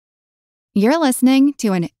You're listening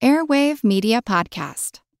to an Airwave Media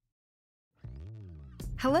Podcast.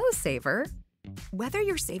 Hello, saver. Whether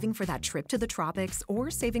you're saving for that trip to the tropics or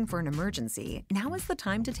saving for an emergency, now is the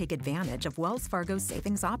time to take advantage of Wells Fargo's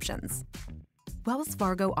savings options. Wells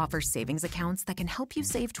Fargo offers savings accounts that can help you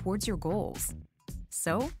save towards your goals.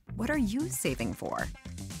 So, what are you saving for?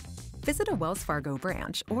 Visit a Wells Fargo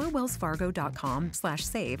branch or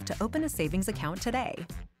wellsfargo.com/save to open a savings account today.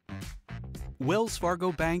 Wells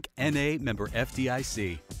Fargo Bank, N.A., member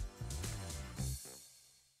FDIC.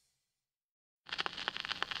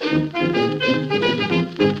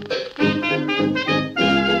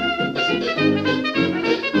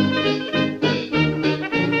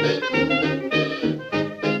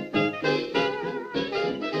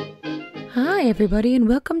 Hi everybody and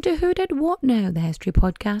welcome to Who Did What Now, the history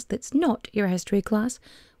podcast that's not your history class,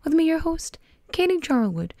 with me your host, Katie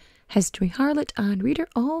Charlwood, history harlot and reader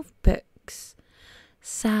of books.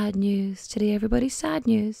 Sad news today everybody, sad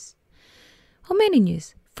news. Well, many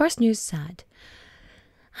news. First news, sad.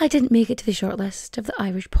 I didn't make it to the shortlist of the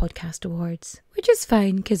Irish Podcast Awards, which is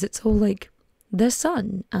fine because it's all like The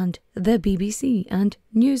Sun and the BBC and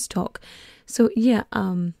News Talk. So yeah,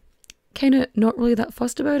 kind of not really that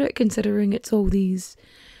fussed about it considering it's all these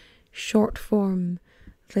short form,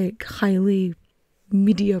 like highly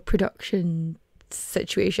media production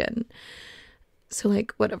situation. So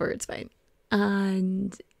like whatever, it's fine.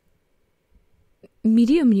 And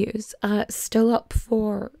medium news, still up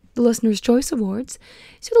for the Listener's Choice Awards.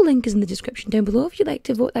 So the link is in the description down below if you'd like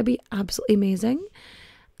to vote. That'd be absolutely amazing.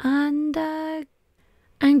 And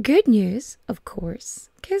good news, of course,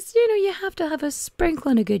 because you have to have a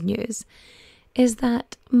sprinkling of good news, is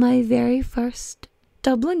that my very first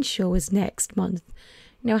Dublin show is next month.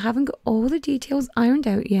 Now I haven't got all the details ironed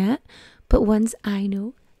out yet, but once I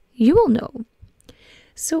know, you will know.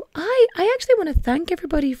 So I actually want to thank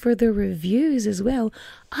everybody for the reviews as well.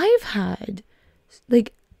 I've had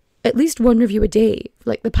like at least one review a day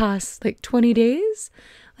for like the past like 20 days.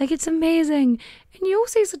 Like it's amazing. And you all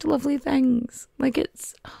say such lovely things. Like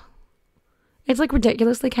it's like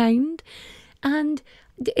ridiculously kind. And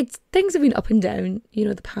things have been up and down,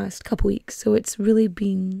 the past couple weeks. So it's really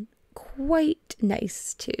been quite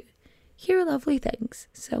nice to hear lovely things.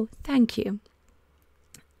 So thank you.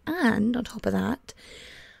 And on top of that,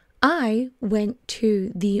 I went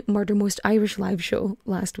to the Murder Most Irish live show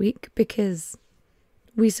last week because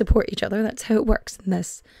we support each other. That's how it works in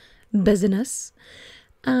this business.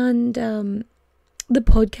 And the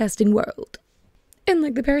podcasting world. And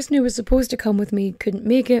like the person who was supposed to come with me couldn't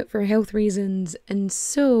make it for health reasons. And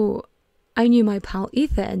so I knew my pal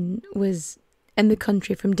Ethan was in the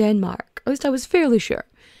country from Denmark. At least I was fairly sure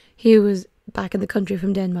he was back in the country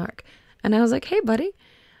from Denmark. And I was like, hey buddy,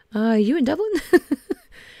 you in Dublin?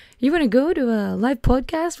 You want to go to a live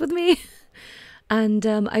podcast with me? And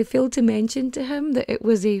I failed to mention to him that it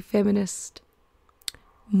was a feminist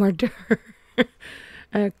murder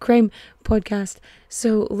crime podcast.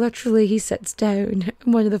 So literally he sits down and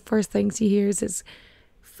one of the first things he hears is,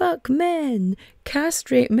 fuck men,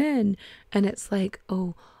 castrate men. And it's like,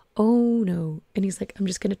 oh no. And he's like, I'm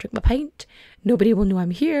just going to drink my pint. Nobody will know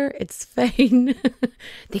I'm here. It's fine.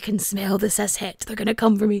 They can smell the cis het. They're going to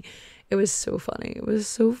come for me. It was so funny. It was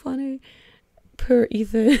so funny. Poor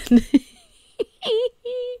Ethan.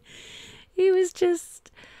 He was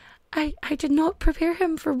just, I did not prepare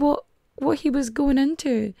him for what he was going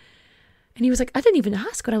into. And he was like, I didn't even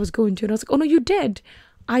ask what I was going to. And I was like, oh no, you did.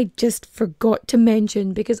 I just forgot to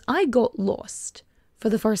mention because I got lost for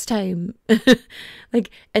the first time like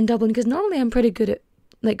in Dublin, because normally I'm pretty good at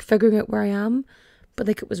like figuring out where I am, but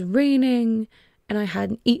like it was raining and I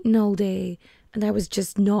hadn't eaten all day and I was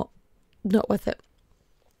just not with it.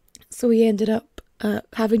 So he ended up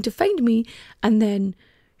having to find me and then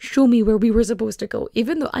show me where we were supposed to go,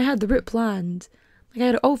 even though I had the route planned. Like I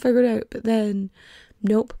had it all figured out, but then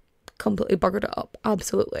nope, completely buggered it up.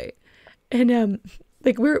 Absolutely. And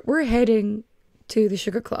like we're heading to the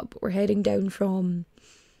Sugar Club. We're heading down from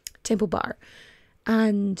Temple Bar,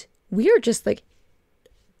 and we are just like,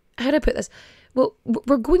 how do I put this? Well,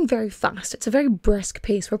 we're going very fast. It's a very brisk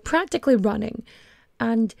pace. We're practically running,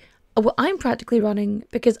 and well, I'm practically running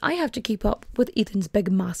because I have to keep up with Ethan's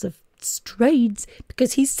big, massive strides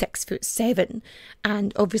because he's 6'7",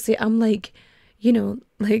 and obviously I'm like,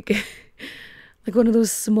 like one of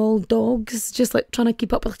those small dogs, just like trying to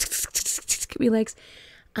keep up with my legs,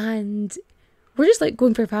 and we're just like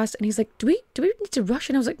going very fast. And he's like, do we need to rush?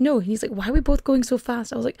 And I was like, no. And he's like, why are we both going so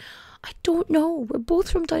fast? I was like, I don't know. We're both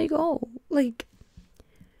from Donegal. Like,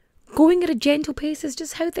 going at a gentle pace is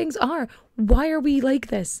just how things are. Why are we like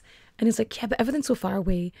this? And he's like, yeah, but everything's so far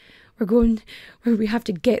away. where we have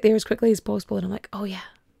to get there as quickly as possible. And I'm like, oh yeah,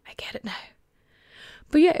 I get it now.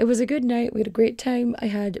 But yeah, it was a good night. We had a great time. I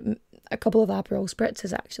had a couple of Aperol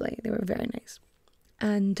spritzes, actually. They were very nice.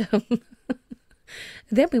 And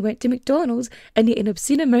then we went to McDonald's and ate an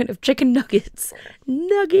obscene amount of chicken nuggets.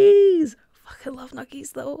 Nuggies! Fucking love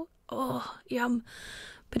nuggies, though. Oh, yum.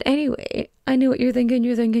 But anyway, I know what you're thinking.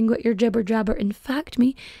 You're thinking what your jibber jabber. In fact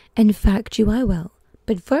you I will.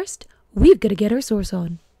 But first, we've got to get our source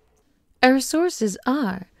on. Our sources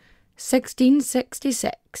are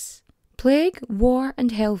 1666. Plague, War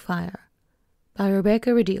and Hellfire by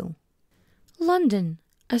Rebecca Rideal. London,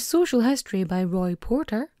 A Social History by Roy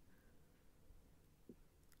Porter.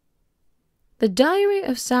 The Diary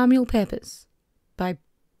of Samuel Pepys by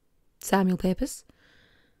Samuel Pepys.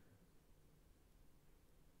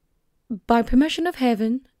 By Permission of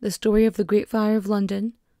Heaven, The Story of the Great Fire of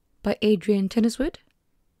London by Adrian Tinniswood.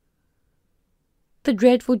 The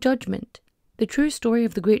Dreadful Judgment, The True Story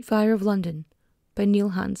of the Great Fire of London by Neil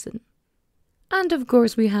Hansen. And of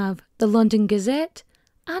course we have the London Gazette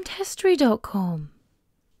and History.com.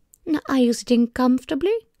 Now, are you sitting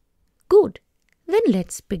comfortably? Good. Then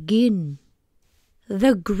let's begin.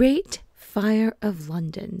 The Great Fire of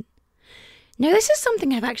London. Now, this is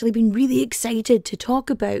something I've actually been really excited to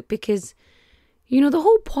talk about because, you know, the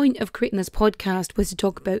whole point of creating this podcast was to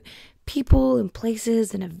talk about people and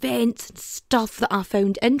places and events and stuff that I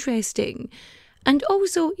found interesting. And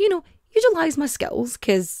also, you know, utilise my skills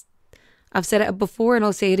because I've said it before and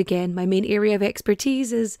I'll say it again. My main area of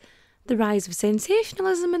expertise is the rise of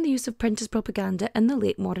sensationalism and the use of print as propaganda in the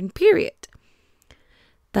late modern period.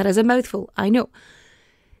 That is a mouthful, I know.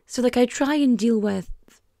 So I try and deal with,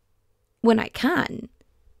 when I can,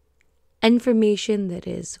 information that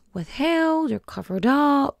is withheld or covered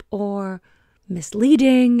up or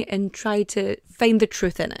misleading and try to find the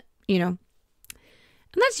truth in it, you know.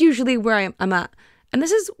 And that's usually where I'm at. And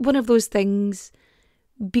this is one of those things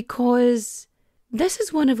because this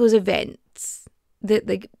is one of those events that,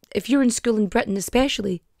 like, if you're in school in Britain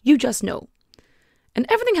especially, you just know. And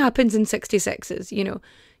everything happens in 66s, you know.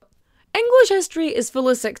 English history is full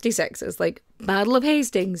of 66s, like Battle of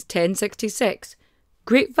Hastings, 1066,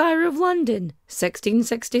 Great Fire of London,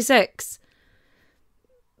 1666.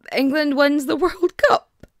 England wins the World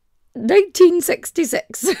Cup,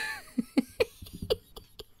 1966.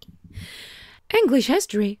 English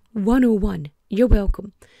history 101. You're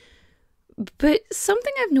welcome. But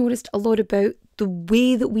something I've noticed a lot about the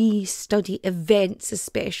way that we study events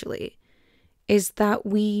especially is that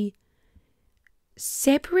we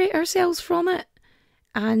separate ourselves from it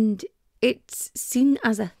and it's seen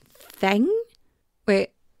as a thing.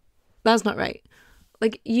 Wait, that's not right.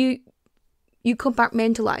 Like you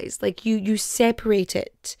compartmentalize, like you separate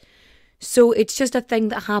it. So it's just a thing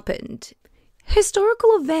that happened.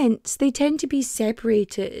 Historical events, they tend to be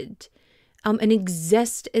separated and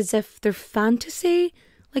exist as if they're fantasy,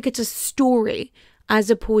 like it's a story,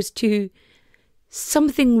 as opposed to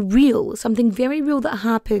something real, something very real that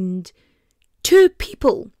happened to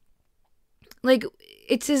people. Like,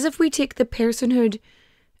 it's as if we take the personhood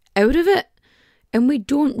out of it and we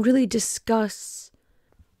don't really discuss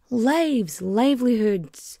lives,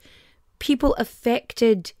 livelihoods, people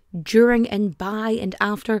affected during and by and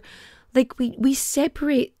after. Like, we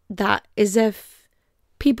separate that as if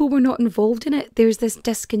people were not involved in it. There's this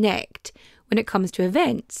disconnect when it comes to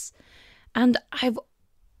events. And I've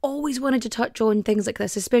always wanted to touch on things like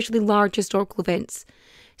this, especially large historical events.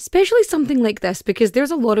 Especially something like this, because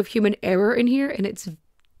there's a lot of human error in here and it's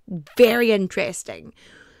very interesting.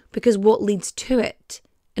 Because what leads to it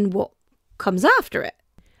and what comes after it.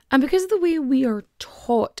 And because of the way we are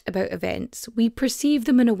taught about events, we perceive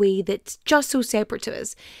them in a way that's just so separate to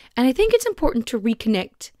us. And I think it's important to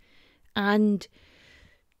reconnect and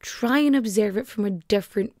try and observe it from a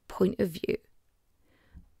different point of view.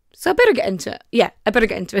 So I better get into it. Yeah, I better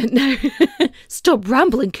get into it now. Stop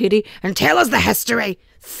rambling, Cootie, and tell us the history.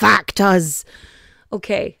 Fact us.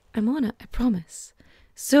 Okay, I'm on it, I promise.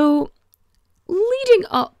 So, leading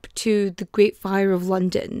up to the Great Fire of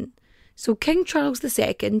London, so King Charles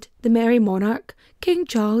II, the Merry Monarch, King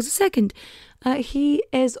Charles II, he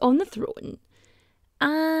is on the throne.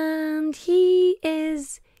 And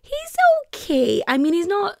he's okay. I mean, he's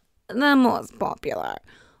not the most popular,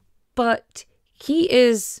 but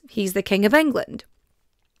he's the King of England.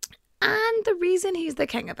 And the reason he's the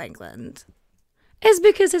King of England is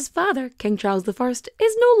because his father, King Charles I, is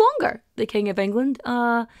no longer the King of England.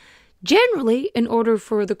 Generally, in order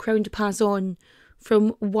for the crown to pass on from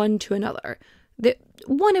one to another,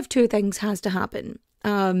 one of two things has to happen.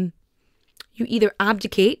 You either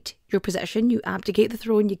abdicate your position, you abdicate the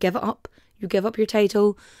throne, you give it up, you give up your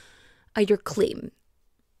title, your claim.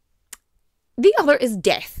 The other is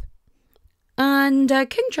death. And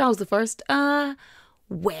King Charles I,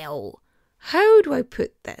 well, how do I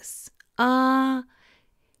put this?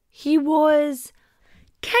 He was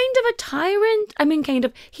kind of a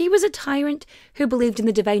tyrant. He was a tyrant who believed in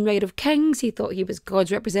the divine right of kings. He thought he was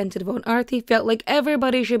God's representative on earth. He felt like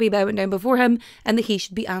everybody should be bowing down before him and that he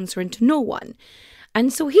should be answering to no one.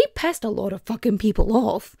 And so he pissed a lot of fucking people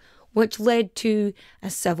off, which led to a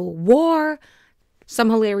civil war, some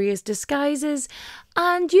hilarious disguises,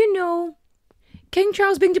 and, King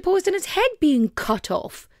Charles being deposed and his head being cut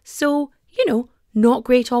off. So, not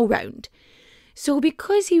great all round. So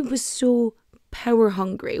because he was so power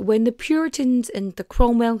hungry, when the Puritans and the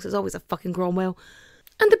Cromwells, there's always a fucking Cromwell,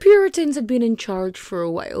 and the Puritans had been in charge for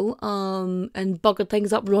a while, and buggered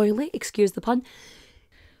things up royally, excuse the pun,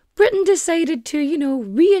 Britain decided to,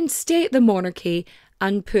 reinstate the monarchy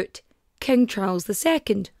and put King Charles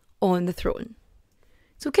II on the throne.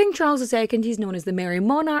 So King Charles II, he's known as the Merry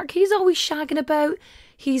Monarch. He's always shagging about.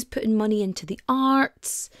 He's putting money into the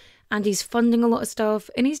arts and he's funding a lot of stuff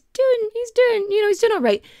and he's doing all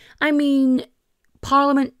right.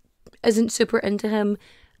 Parliament isn't super into him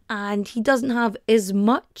and he doesn't have as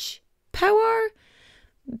much power.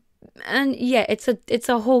 And yeah, it's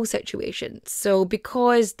a whole situation. So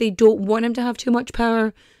because they don't want him to have too much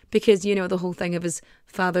power, because, the whole thing of his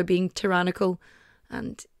father being tyrannical,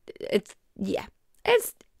 and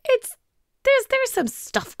there's some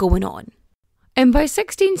stuff going on. And by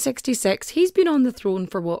 1666, he's been on the throne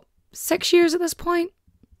for 6 years at this point?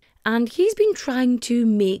 And he's been trying to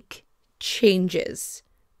make changes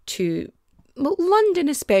to London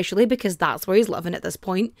especially, because that's where he's living at this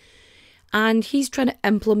point. And he's trying to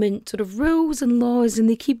implement sort of rules and laws, and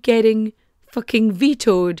they keep getting fucking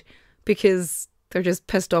vetoed because they're just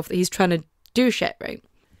pissed off that he's trying to do shit, right?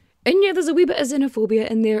 And yeah, there's a wee bit of xenophobia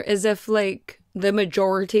in there, as if, the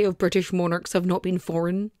majority of British monarchs have not been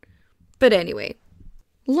foreign. But anyway,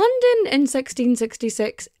 London in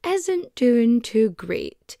 1666 isn't doing too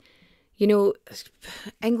great.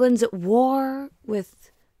 England's at war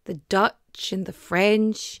with the Dutch and the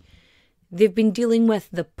French. They've been dealing with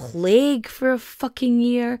the plague for a fucking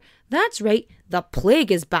year. That's right, the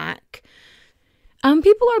plague is back. And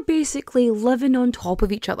people are basically living on top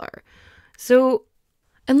of each other. So,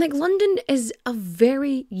 and London is a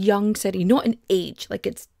very young city, not in age.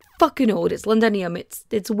 It's fucking old. It's Londinium.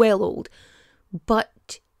 It's well old.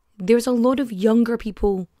 But there's a lot of younger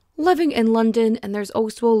people living in London, and there's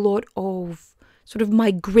also a lot of sort of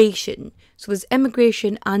migration. So there's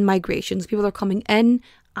immigration and migrations. People are coming in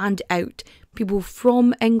and out. People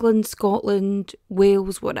from England, Scotland,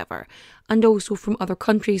 Wales, whatever. And also from other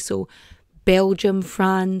countries. So Belgium,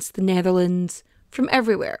 France, the Netherlands, from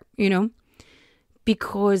everywhere,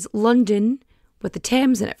 Because London, with the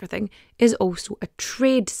Thames and everything, is also a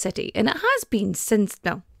trade city. And it has been since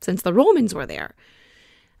the Romans were there.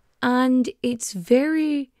 And it's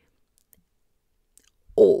very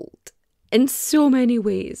old in so many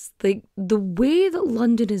ways. The way that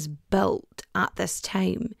London is built at this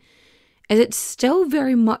time is it's still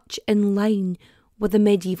very much in line with a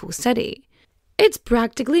medieval city. It's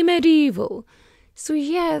practically medieval. So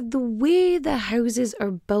yeah, the way the houses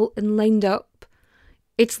are built and lined up,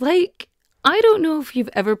 it's I don't know if you've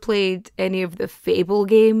ever played any of the Fable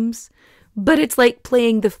games, but it's like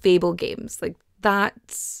playing the Fable games.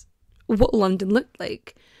 That's what London looked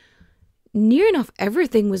like. Near enough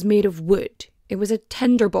everything was made of wood. It was a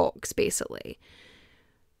tinderbox, basically.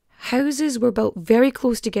 Houses were built very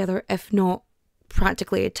close together, if not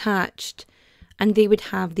practically attached, and they would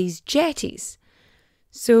have these jetties.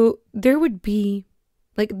 So there would be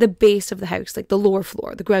the base of the house, the lower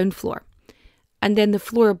floor, the ground floor. And then the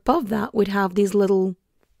floor above that would have these little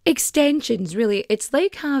extensions, really. It's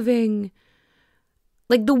like having,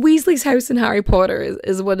 the Weasley's house in Harry Potter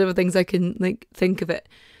is one of the things I can, think of it.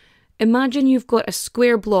 Imagine you've got a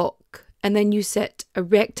square block and then you set a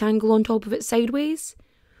rectangle on top of it sideways.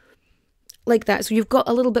 Like that. So you've got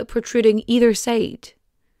a little bit protruding either side.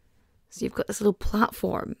 So you've got this little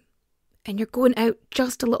platform and you're going out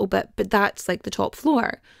just a little bit, but that's the top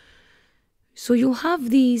floor. So you'll have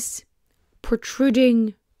these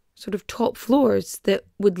protruding sort of top floors that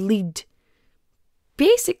would lead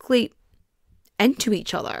basically into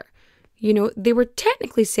each other. They were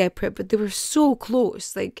technically separate, but they were so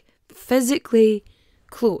close, physically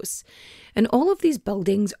close. And all of these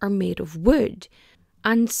buildings are made of wood.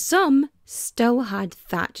 And some still had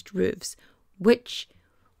thatched roofs, which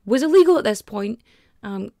was illegal at this point.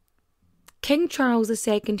 King Charles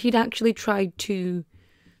II, he'd actually tried to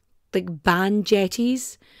ban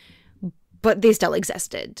jetties, but they still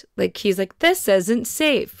existed. Like, he's like, this isn't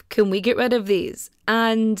safe. Can we get rid of these?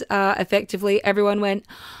 And effectively everyone went,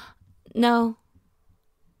 no,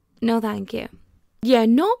 thank you. Yeah,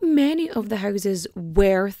 not many of the houses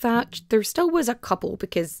were thatched. There still was a couple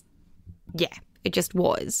because, yeah, it just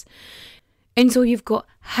was. And so you've got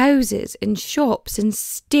houses and shops and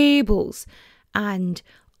stables and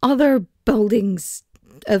other buildings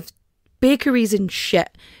of bakeries and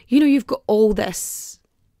shit. You know, you've got all this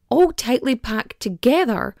all tightly packed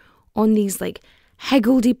together on these like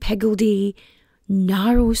higgledy-piggledy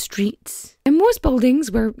narrow streets. And most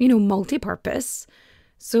buildings were, you know, multi-purpose.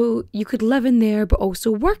 So you could live in there but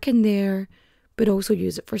also work in there, but also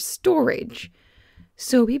use it for storage.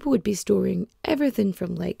 So people would be storing everything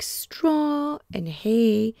from like straw and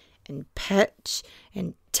hay and pitch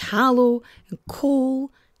and tallow and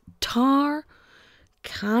coal, tar,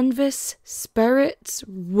 canvas, spirits,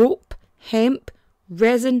 rope, hemp,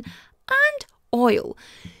 resin and oil.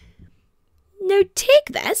 Now take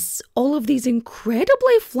this, all of these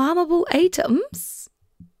incredibly flammable items,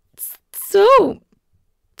 so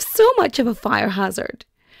much of a fire hazard.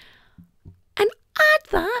 And add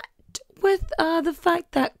that with the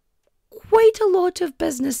fact that quite a lot of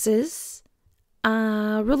businesses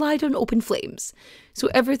relied on open flames. So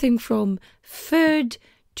everything from food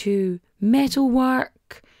to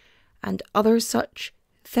metalwork and other such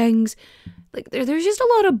things. Like there's just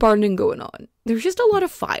a lot of burning going on. There's just a lot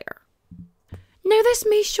of fire. Now this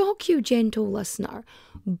may shock you, gentle listener,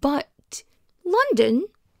 but London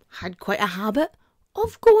had quite a habit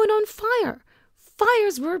of going on fire.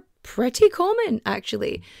 Fires were pretty common,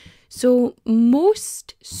 actually. So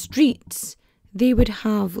most streets, they would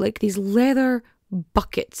have like these leather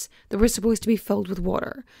buckets that were supposed to be filled with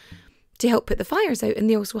water to help put the fires out. And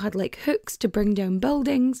they also had like hooks to bring down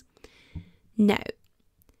buildings. Now,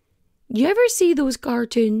 you ever see those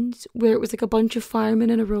cartoons where it was like a bunch of firemen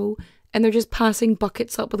in a row and they're just passing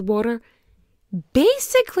buckets up with water?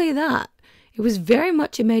 Basically that. It was very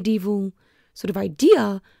much a medieval sort of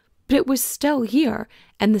idea, but it was still here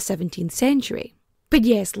in the 17th century. But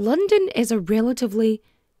yes, London is a relatively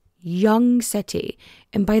young city,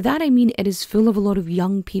 and by that I mean it is full of a lot of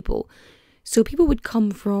young people. So people would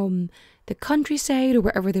come from the countryside or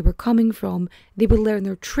wherever they were coming from, they would learn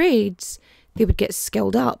their trades, they would get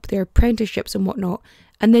skilled up, their apprenticeships and whatnot,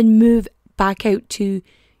 and then move back out to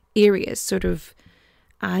areas sort of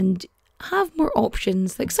and have more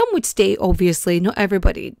options. Like some would stay, obviously, not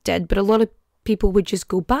everybody did, but a lot of people would just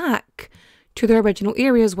go back to their original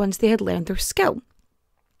areas once they had learned their skill.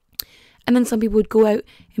 And then some people would go out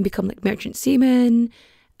and become like merchant seamen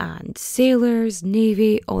and sailors,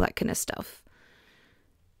 navy, all that kind of stuff.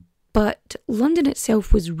 But London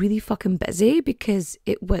itself was really fucking busy because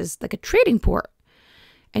it was like a trading port.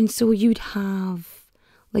 And so you'd have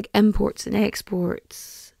like imports and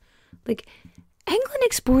exports. Like England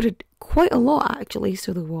exported quite a lot actually.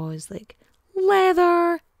 So there was like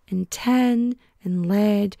leather and tin and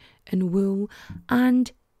lead and wool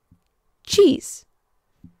and cheese.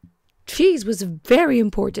 Cheese was very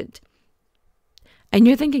important. And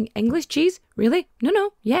you're thinking, English cheese? Really?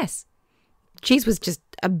 No, yes. Cheese was just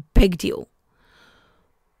a big deal.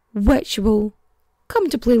 Which will come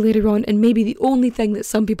to play later on and maybe the only thing that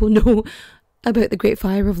some people know about the Great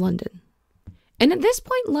Fire of London. And at this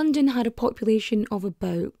point, London had a population of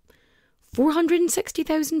about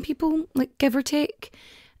 460,000 people, like give or take.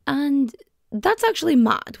 And that's actually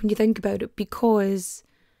mad when you think about it, because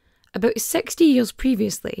about 60 years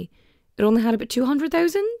previously, it only had about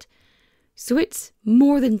 200,000. So it's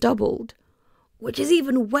more than doubled, which is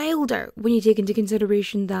even wilder when you take into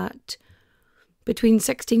consideration that between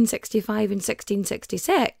 1665 and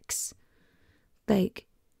 1666, like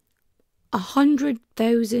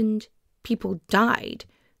 100,000 people died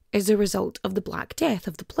as a result of the Black Death,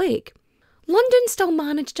 of the plague. London still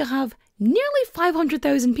managed to have nearly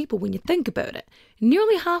 500,000 people when you think about it.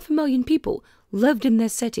 Nearly 500,000 people lived in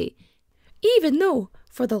this city, even though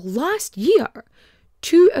for the last year,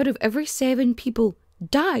 2 out of every 7 people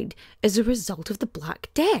died as a result of the Black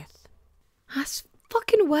Death. That's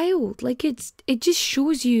fucking wild. Like it just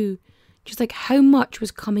shows you just like how much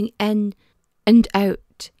was coming in and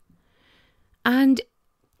out. And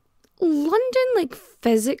London, like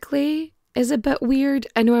physically, is a bit weird.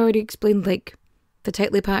 I know I already explained like the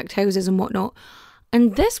tightly packed houses and whatnot.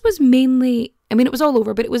 And this was mainly, I mean, it was all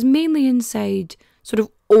over, but it was mainly inside sort of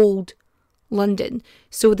old London.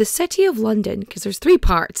 So the city of London, because there's 3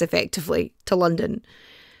 parts effectively to London.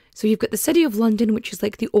 So you've got the city of London, which is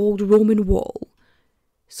like the old Roman wall.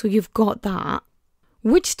 So you've got that,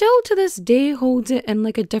 which still to this day holds it in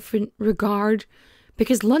like a different regard,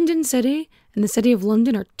 because London City and the City of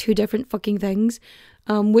London are two different fucking things,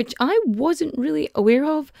 which I wasn't really aware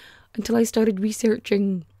of until I started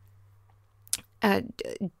researching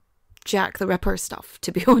Jack the Ripper stuff,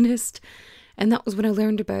 to be honest. And that was when I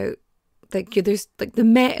learned about, like, there's, like, the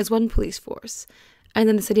Met is one police force, and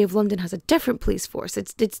then the City of London has a different police force.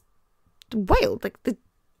 It's wild, like,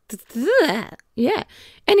 yeah.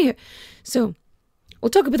 Anyhow, so we'll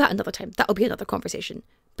talk about that another time. That'll be another conversation.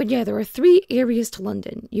 But yeah, there are 3 areas to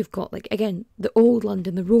London. You've got, like, again, the old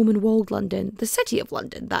London, the Roman walled London, the City of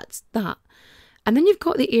London, that's that. And then you've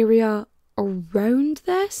got the area around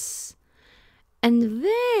this. And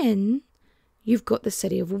then you've got the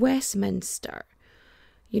City of Westminster.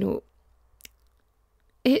 You know,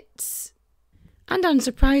 it's... And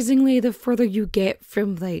unsurprisingly, the further you get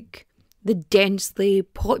from, like, the densely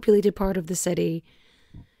populated part of the city,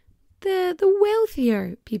 the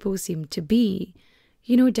wealthier people seem to be.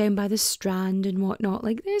 You know, down by the Strand and whatnot.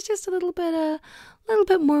 Like, there's just a little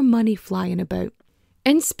bit more money flying about.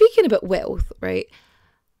 And speaking about wealth, right,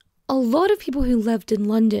 a lot of people who lived in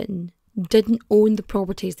London didn't own the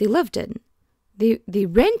properties they lived in. They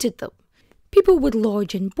rented them. People would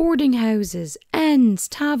lodge in boarding houses, inns,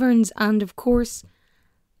 taverns, and of course,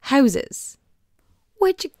 houses.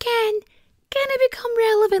 Which again, gonna become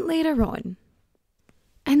relevant later on.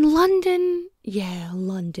 And London,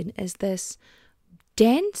 London is this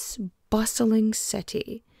dense, bustling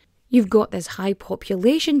city. You've got this high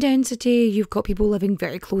population density, you've got people living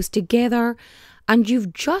very close together, and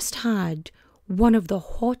you've just had one of the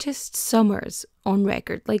hottest summers on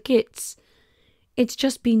record. Like, it's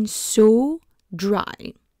just been so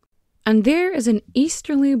dry. And there is an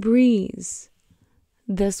easterly breeze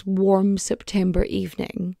this warm September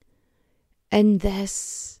evening in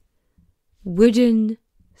this wooden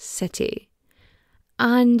city.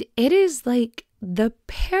 And it is like the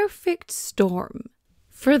perfect storm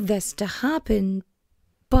for this to happen,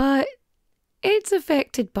 but it's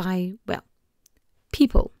affected by, well,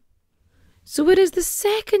 people. So it is the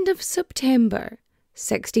 2nd of September,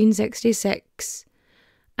 1666,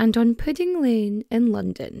 and on Pudding Lane in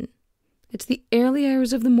London, it's the early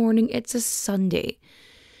hours of the morning, it's a Sunday.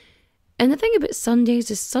 And the thing about Sundays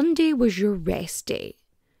is Sunday was your rest day.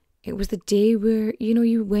 It was the day where, you know,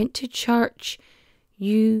 you went to church,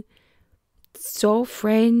 you saw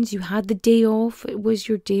friends, you had the day off, it was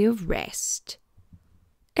your day of rest.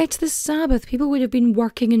 It's the Sabbath. People would have been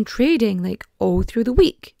working and trading like all through the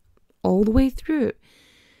week, all the way through.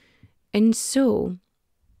 And so,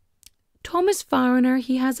 Thomas Fariner,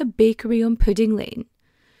 he has a bakery on Pudding Lane,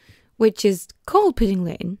 which is called Pudding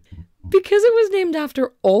Lane because it was named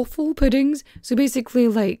after awful puddings. So basically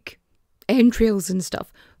like entrails and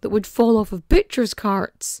stuff that would fall off of butchers'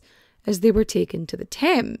 carts as they were taken to the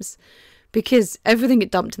Thames, because everything get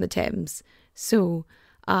dumped in the Thames. So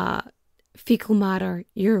fecal matter,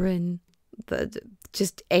 urine,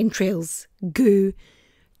 just entrails, goo,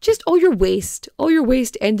 just all your waste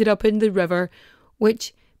ended up in the river,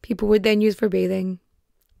 which people would then use for bathing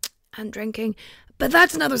and drinking. But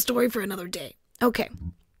that's another story for another day. Okay.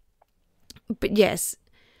 But yes,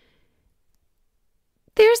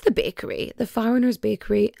 there's the bakery, the Fariner's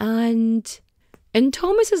bakery, and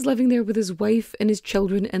Thomas is living there with his wife and his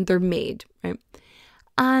children and their maid, right?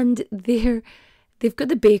 And they've got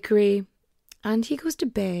the bakery, and he goes to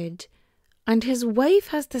bed, and his wife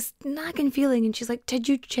has this nagging feeling, and she's like, did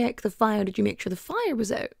you check the fire? Did you make sure the fire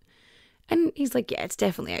was out? And he's like, yeah, it's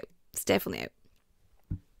definitely out. It's definitely out.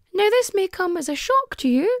 Now, this may come as a shock to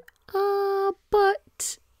you,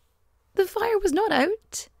 but the fire was not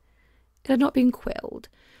out. It had not been quelled.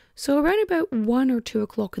 So around about 1 or 2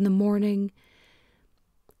 o'clock in the morning,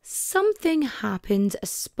 something happens, a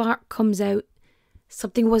spark comes out,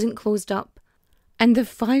 something wasn't closed up, and the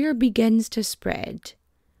fire begins to spread.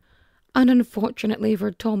 And unfortunately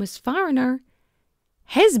for Thomas Fariner,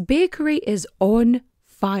 his bakery is on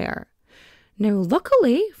fire. Now,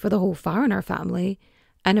 luckily for the whole Fariner family,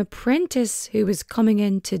 an apprentice who was coming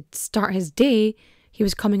in to start his day, he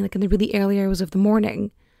was coming like in the really early hours of the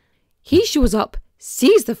morning, he shows up,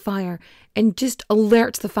 sees the fire, and just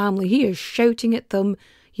alerts the family. He is shouting at them,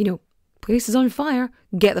 you know, place is on fire,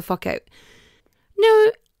 get the fuck out. Now,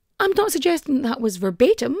 I'm not suggesting that was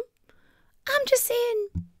verbatim. I'm just saying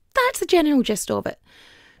that's the general gist of it.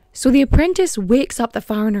 So the apprentice wakes up the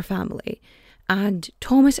Fariner family, and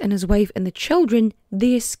Thomas and his wife and the children,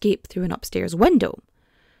 they escape through an upstairs window.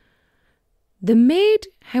 The maid,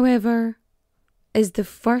 however, is the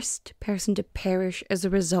first person to perish as a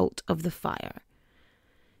result of the fire.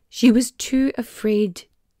 She was too afraid,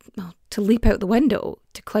 well, to leap out the window,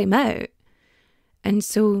 to climb out. And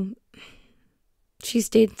so she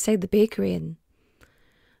stayed inside the bakery, and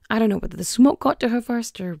I don't know whether the smoke got to her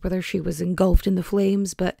first or whether she was engulfed in the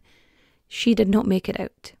flames, but she did not make it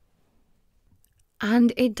out.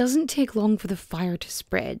 And it doesn't take long for the fire to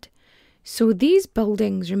spread. So these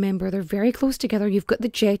buildings, remember, they're very close together. You've got the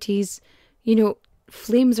jetties,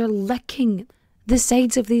 flames are licking the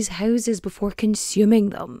sides of these houses before consuming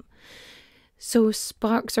them. So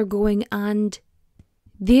sparks are going, and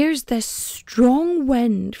there's this strong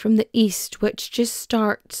wind from the east which just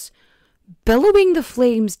starts billowing the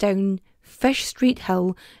flames down Fish Street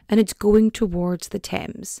Hill, and it's going towards the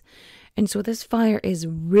Thames. And so this fire is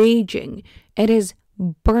raging. It is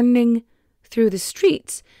burning through the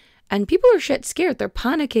streets, and people are shit scared. They're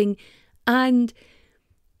panicking, and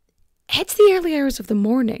it's the early hours of the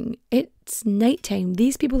morning. It's nighttime.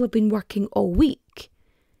 These people have been working all week.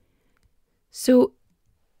 So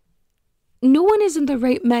no one is in the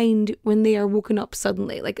right mind when they are woken up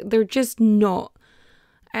suddenly. Like, they're just not.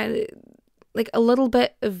 Like, a little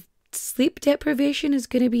bit of sleep deprivation is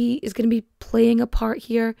going to be playing a part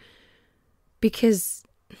here, because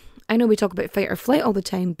I know we talk about fight or flight all the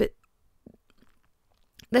time, but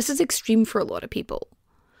this is extreme for a lot of people.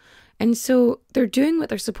 And so they're doing what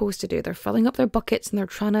they're supposed to do. They're filling up their buckets and they're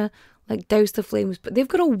trying to douse the flames, but they've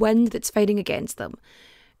got a wind that's fighting against them.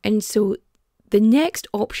 And so the next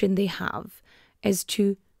option they have is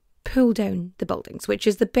to pull down the buildings, which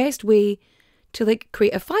is the best way to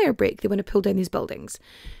create a fire break. They want to pull down these buildings.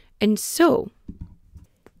 And so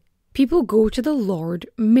people go to the Lord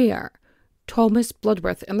Mayor, Thomas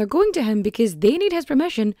Bloodworth, and they're going to him because they need his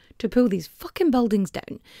permission to pull these fucking buildings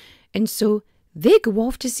down. And so they go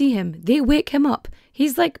off to see him. They wake him up.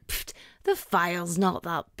 He's like, the fire's not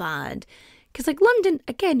that bad. Because London,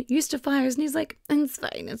 again, used to fires, and he's like, it's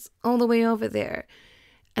fine, it's all the way over there.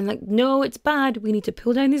 And no, it's bad. We need to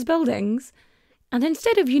pull down these buildings. And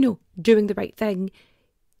instead of, doing the right thing,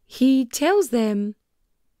 he tells them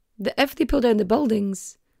that if they pull down the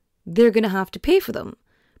buildings, they're going to have to pay for them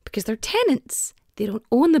because they're tenants. They don't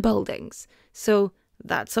own the buildings. So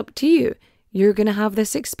that's up to you. You're going to have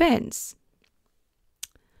this expense.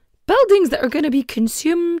 Buildings that are going to be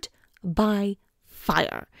consumed by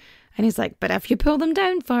fire. And he's like, but if you pull them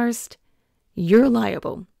down first, you're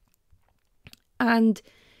liable. And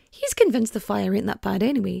he's convinced the fire ain't that bad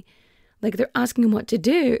anyway. They're asking him what to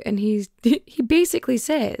do, and he basically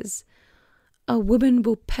says, a woman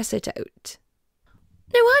will piss it out.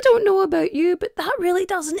 Now, I don't know about you, but that really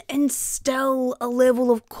doesn't instill a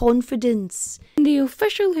level of confidence in the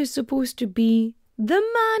official who's supposed to be the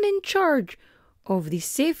man in charge of the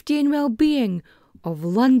safety and well-being of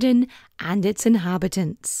London and its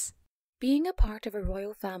inhabitants. Being a part of a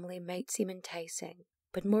royal family might seem enticing,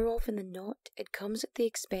 but more often than not, it comes at the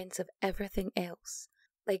expense of everything else.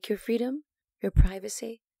 Like your freedom, your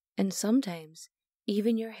privacy, and sometimes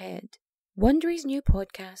even your head. Wondery's new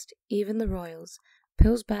podcast, Even the Royals,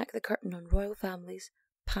 pulls back the curtain on royal families,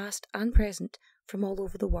 past and present, from all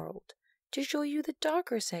over the world, to show you the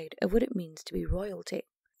darker side of what it means to be royalty.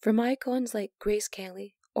 From icons like Grace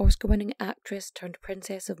Kelly, Oscar-winning actress turned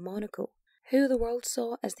Princess of Monaco, who the world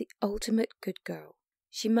saw as the ultimate good girl.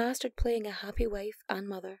 She mastered playing a happy wife and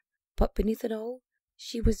mother, but beneath it all,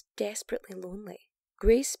 she was desperately lonely.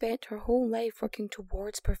 Grace spent her whole life working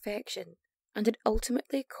towards perfection, and it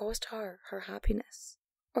ultimately cost her her happiness.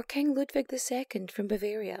 Or King Ludwig II from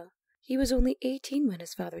Bavaria. He was only 18 when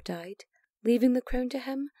his father died, leaving the crown to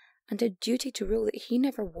him and a duty to rule that he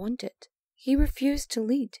never wanted. He refused to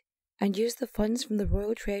lead, and used the funds from the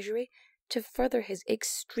royal treasury to further his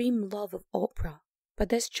extreme love of opera. But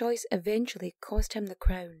this choice eventually cost him the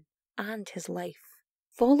crown and his life.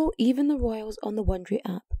 Follow Even the Royals on the Wondery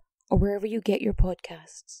app, or wherever you get your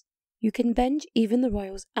podcasts. You can binge Even the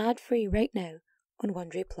Royals ad-free right now on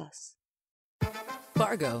Wondery Plus.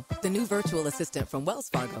 Fargo, the new virtual assistant from Wells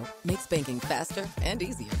Fargo, makes banking faster and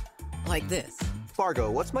easier. Like this. Fargo,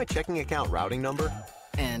 what's my checking account routing number?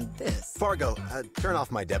 And this. Fargo, turn off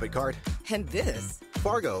my debit card. And this.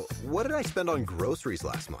 Fargo, what did I spend on groceries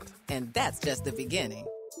last month? And that's just the beginning.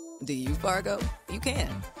 Do you, Fargo? You can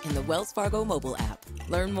in the Wells Fargo mobile app.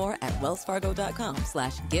 Learn more at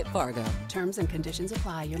wellsfargo.com/getfargo. Terms and conditions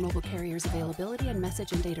apply. Your mobile carrier's availability and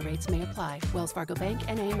message and data rates may apply. Wells Fargo Bank,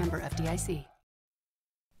 N.A., member FDIC.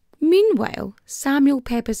 Meanwhile, Samuel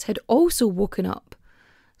Pepys had also woken up,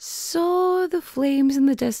 saw the flames in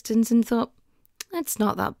the distance and thought, it's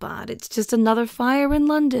not that bad, it's just another fire in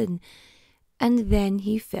London. And then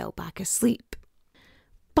he fell back asleep.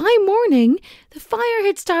 By morning, the fire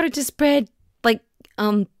had started to spread like,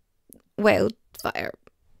 wildfire.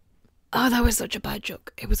 Oh, that was such a bad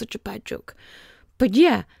joke. It was such a bad joke. But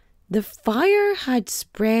yeah, the fire had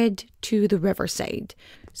spread to the riverside.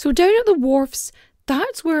 So down at the wharfs,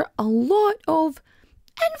 that's where a lot of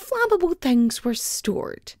inflammable things were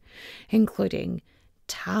stored, including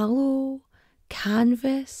tallow,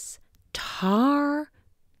 canvas, tar,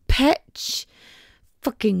 pitch,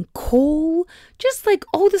 fucking coal, just like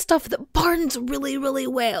all the stuff that burns really, really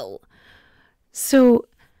well. So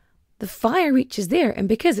the fire reaches there, and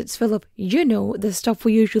because it's full of, the stuff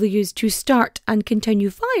we usually use to start and continue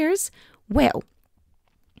fires, well,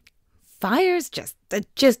 fires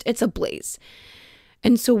it's a blaze.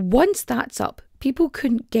 And so once that's up, people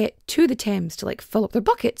couldn't get to the Thames to like fill up their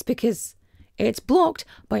buckets because it's blocked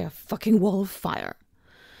by a fucking wall of fire.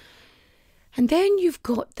 And then you've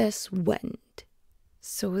got this wind.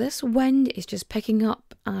 So this wind is just picking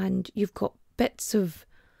up, and you've got bits of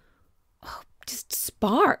just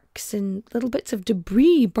sparks and little bits of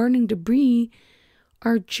debris, burning debris,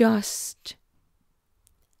 are just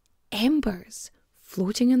embers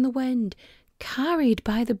floating in the wind, carried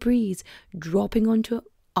by the breeze, dropping onto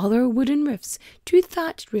other wooden roofs, to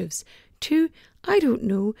thatched roofs, to, I don't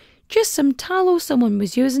know, just some tallow someone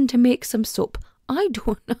was using to make some soap. I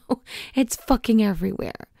don't know. It's fucking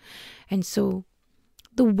everywhere. And so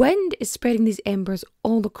the wind is spreading these embers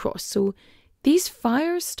all across. So these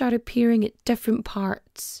fires start appearing at different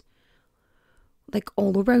parts, like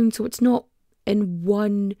all around. So it's not in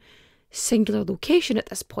one singular location at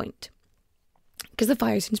this point, because the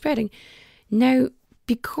fire's been spreading. Now,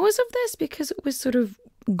 because of this, because it was sort of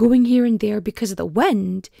going here and there because of the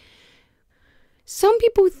wind, some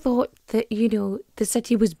people thought that, the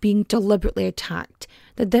city was being deliberately attacked,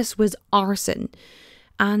 that this was arson.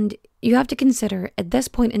 And you have to consider, at this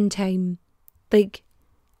point in time, like,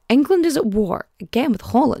 England is at war, again, with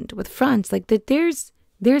Holland, with France, like, that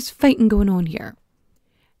there's fighting going on here.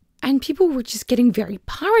 And people were just getting very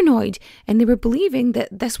paranoid, and they were believing that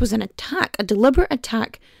this was an attack, a deliberate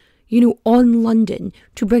attack, on London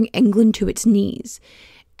to bring England to its knees.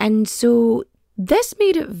 And so this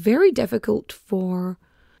made it very difficult for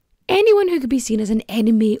anyone who could be seen as an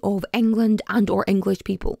enemy of England and or English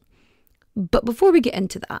people. But before we get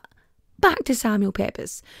into that, back to Samuel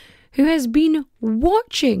Pepys, who has been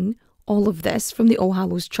watching all of this from the All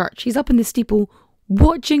Hallows Church. He's up in the steeple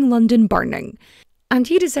watching London burning. And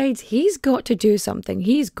he decides he's got to do something.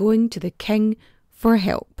 He's going to the king for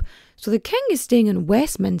help. So the king is staying in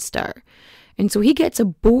Westminster. And so he gets a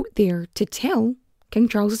boat there to tell King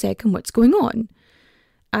Charles II what's going on.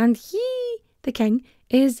 And the king,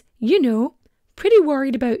 is, pretty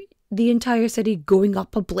worried about the entire city going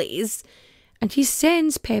up ablaze. And he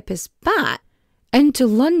sends Pepys back into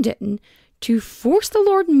London to force the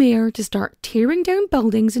Lord Mayor to start tearing down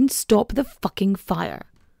buildings and stop the fucking fire.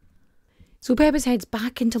 So Pepys heads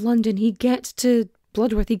back into London. He gets to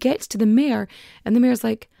Bloodworth. He gets to the mayor. And the mayor's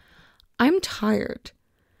like, I'm tired.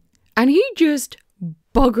 And he just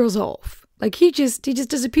buggers off. Like, he just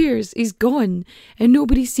disappears. He's gone. And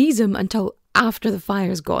nobody sees him until after the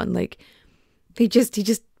fire's gone. Like, he just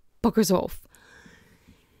buggers off.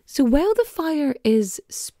 So while the fire is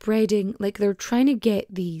spreading, like, they're trying to get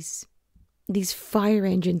these fire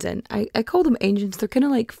engines in. I call them engines. They're kind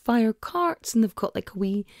of like fire carts, and they've got like a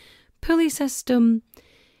wee pulley system.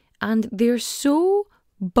 And they're so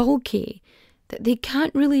bulky that they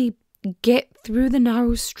can't really get through the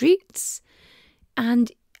narrow streets.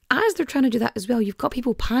 And as they're trying to do that as well, you've got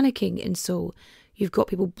people panicking. And so you've got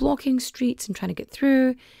people blocking streets and trying to get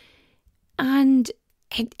through. And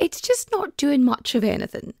it's just not doing much of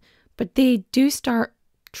anything. But they do start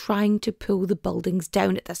trying to pull the buildings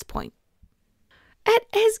down at this point. It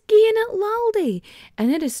is going at Laldy,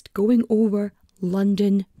 and it is going over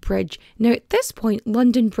London Bridge. Now, at this point,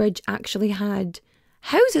 London Bridge actually had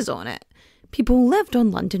houses on it. People lived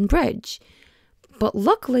on London Bridge. But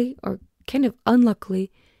luckily, or kind of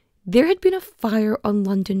unluckily, there had been a fire on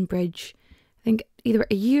London Bridge, I think either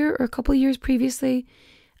a year or a couple of years previously,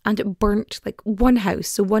 and it burnt like one house,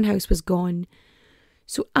 so one house was gone.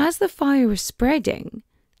 So as the fire was spreading,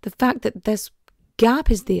 the fact that this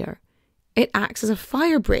gap is there, it acts as a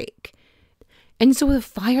fire break. And so the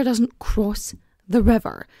fire doesn't cross the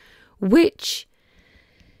river, which,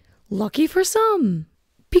 lucky for some,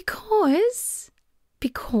 because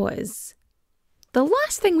the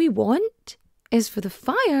last thing we want is for the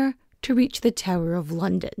fire to reach the Tower of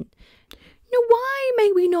London. Now, why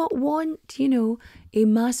may we not want, a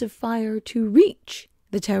massive fire to reach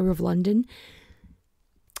the Tower of London?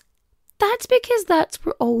 That's because that's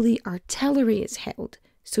where all the artillery is held.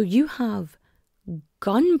 So you have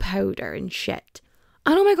gunpowder and shit.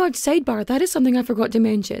 And oh my god, sidebar, that is something I forgot to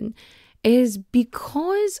mention, is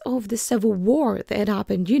because of the Civil War that had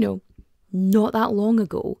happened, not that long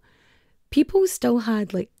ago, people still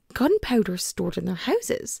had like gunpowder stored in their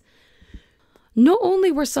houses. not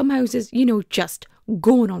only were some houses, just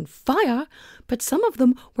going on fire, but some of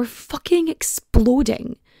them were fucking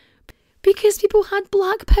exploding. Because people had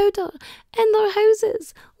black powder in their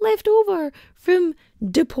houses left over from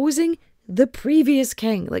deposing the previous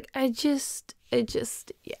king. Like,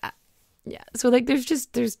 yeah. So, like, there's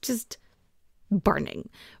just burning,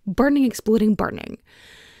 exploding, burning.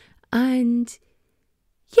 And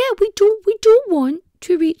yeah, we don't want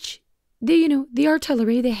to reach the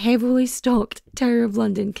artillery, the heavily stocked Tower of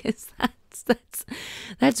London, because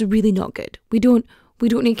that's really not good. We don't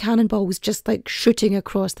need cannonballs just like shooting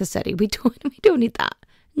across the city. We don't need that.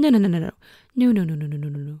 No.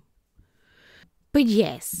 But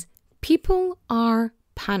yes, people are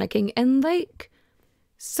panicking, and like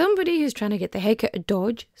somebody who's trying to get the heck out of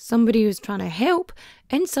Dodge, somebody who's trying to help,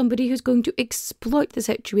 and somebody who's going to exploit the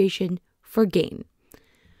situation for gain.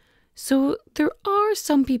 So there are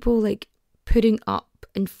some people like putting up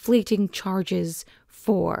inflating charges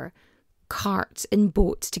for carts and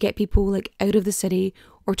boats to get people like out of the city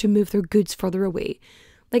or to move their goods further away.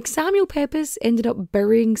 Like Samuel Pepys ended up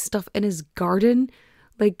burying stuff in his garden.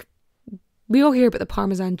 Like, we all hear about the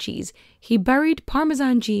Parmesan cheese. He buried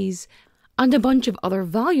Parmesan cheese and a bunch of other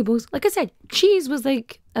valuables. Like I said, cheese was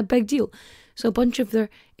like a big deal. So a bunch of their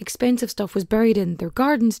expensive stuff was buried in their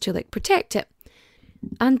gardens to like protect it.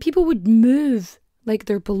 And people would move like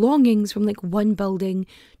their belongings from like one building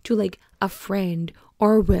to like a friend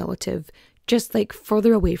or a relative, just like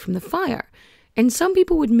further away from the fire. And some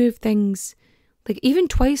people would move things like even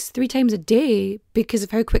 2-3 times a day because of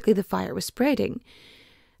how quickly the fire was spreading.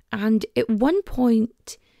 And at one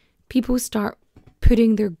point, people start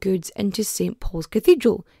putting their goods into St. Paul's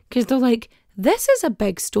Cathedral because they're like, this is a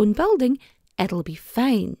big stone building, it'll be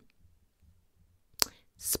fine.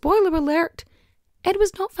 Spoiler alert, it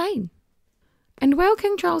was not fine. And while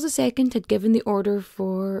King Charles II had given the order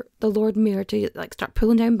for the Lord Mayor to like start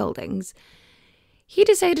pulling down buildings, he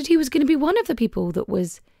decided he was going to be one of the people that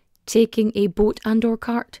was taking a boat and or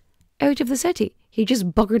cart out of the city. He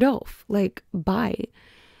just buggered off, like, bye.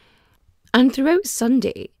 And throughout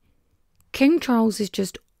Sunday, King Charles is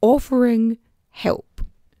just offering help.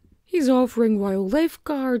 He's offering Royal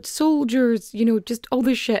Lifeguards, soldiers, just all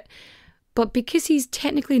this shit. But because he's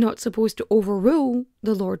technically not supposed to overrule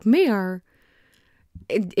the Lord Mayor,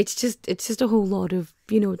 it's just a whole lot of,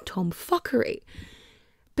 tomfuckery.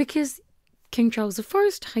 Because King Charles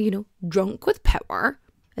I, drunk with power,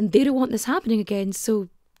 and they don't want this happening again, so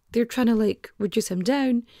they're trying to, like, reduce him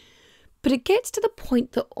down. But it gets to the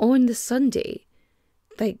point that on the Sunday,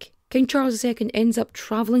 like, King Charles II ends up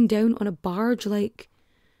travelling down on a barge, like,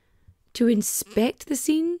 to inspect the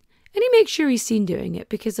scene. And he makes sure he's seen doing it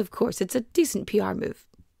because, of course, it's a decent PR move.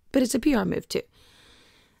 But it's a PR move too.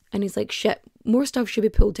 And he's like, shit, more stuff should be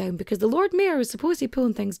pulled down because the Lord Mayor is supposed to be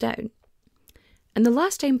pulling things down. And the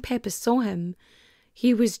last time Pepys saw him,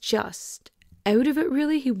 he was just out of it,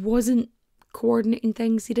 really. He wasn't coordinating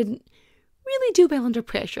things. He didn't really do well under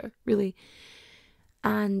pressure, really.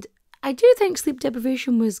 And I do think sleep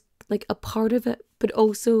deprivation was like a part of it, but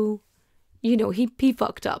also, he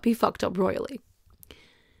fucked up. He fucked up royally.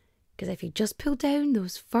 Because if he just pulled down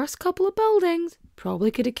those first couple of buildings,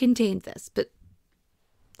 probably could have contained this, but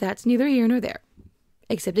that's neither here nor there.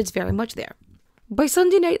 Except it's very much there. By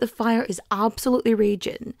Sunday night, the fire is absolutely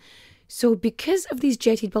raging. So because of these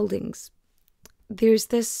jettied buildings, there's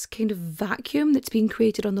this kind of vacuum that's being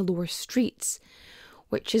created on the lower streets,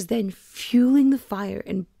 which is then fueling the fire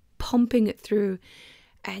and pumping it through.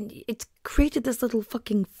 And it's created this little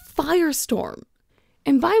fucking firestorm.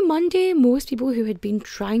 And by Monday, most people who had been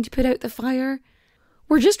trying to put out the fire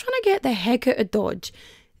were just trying to get the heck out of Dodge.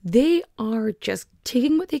 They are just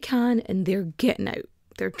taking what they can and they're getting out.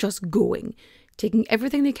 They're just going, taking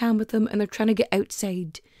everything they can with them, and they're trying to get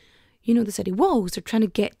outside, the city walls. They're trying to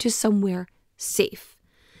get to somewhere safe.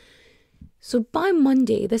 So by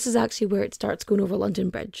Monday, this is actually where it starts going over London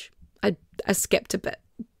Bridge. I skipped a bit.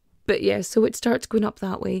 But yeah, so it starts going up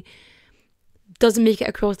that way. Doesn't make it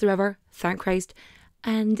across the river, thank Christ.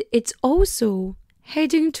 And it's also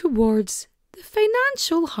heading towards the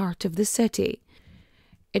financial heart of the city.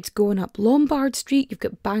 It's going up Lombard Street. You've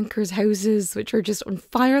got bankers' houses, which are just on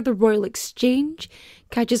fire. The Royal Exchange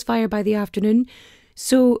catches fire by the afternoon.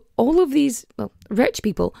 So all of these, rich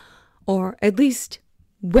people, or at least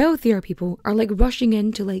wealthier people, are like rushing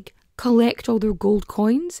in to like collect all their gold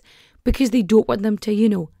coins because they don't want them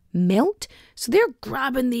to, melt. So they're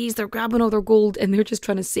grabbing these, they're grabbing all their gold, and they're just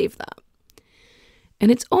trying to save that.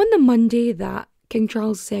 And it's on the Monday that King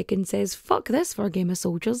Charles II says, fuck this for a game of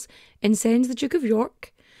soldiers, and sends the Duke of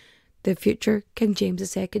York, the future King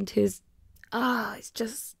James II, who's, he's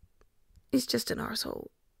just an arsehole.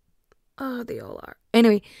 Oh, they all are.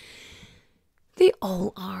 Anyway, they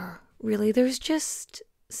all are, really. There's just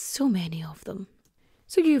so many of them.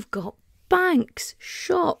 So you've got banks,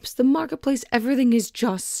 shops, the marketplace, everything is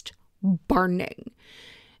just burning.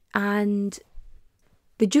 And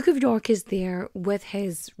the Duke of York is there with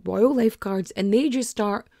his royal lifeguards, and they just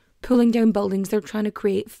start pulling down buildings. They're trying to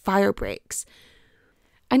create fire breaks.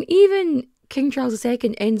 And even King Charles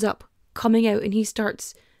II ends up coming out and he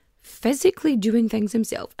starts physically doing things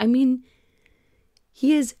himself. I mean,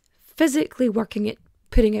 he is physically working at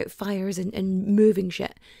putting out fires and moving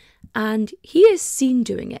shit. And he is seen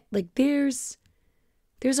doing it. Like, there's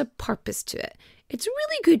a purpose to it. It's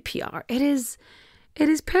really good PR. It is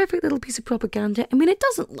perfect little piece of propaganda. I mean, it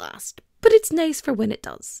doesn't last, but it's nice for when it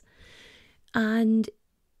does. And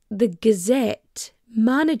the Gazette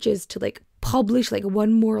manages to like publish like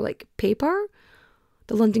one more like paper,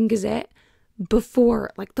 the London Gazette,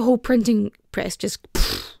 before like the whole printing press just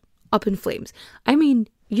up in flames. I mean,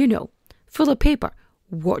 you know, full of paper.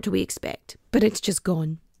 What do we expect? But it's just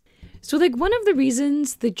gone. So like one of the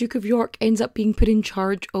reasons the Duke of York ends up being put in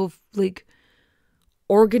charge of like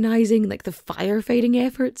organising like the firefighting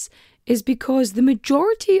efforts is because the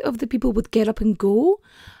majority of the people with Get Up and Go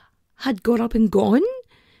had got up and gone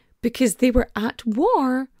because they were at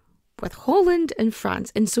war with Holland and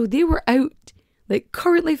France, and so they were out like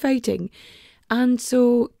currently fighting. And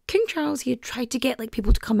so King Charles, he had tried to get like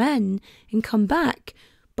people to come in and come back,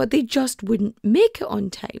 but they just wouldn't make it on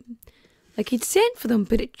time. Like he'd sent for them,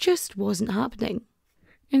 but it just wasn't happening.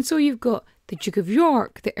 And so you've got the Duke of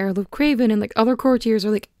York, the Earl of Craven, and like other courtiers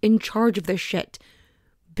are like in charge of this shit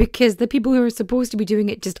because the people who are supposed to be doing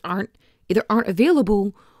it just either aren't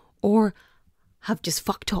available or have just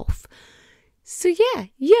fucked off. So yeah,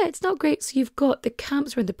 it's not great. So you've got the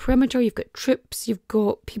camps around the perimeter, you've got troops, you've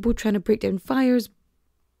got people trying to break down fires.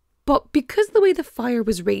 But because the way the fire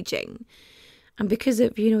was raging, and because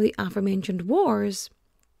of, you know, the aforementioned wars,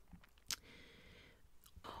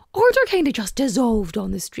 order kind of just dissolved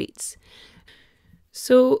on the streets.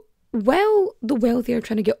 So while the wealthy are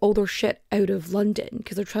trying to get all their shit out of London,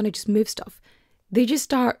 because they're trying to just move stuff, they just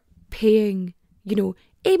start paying, you know,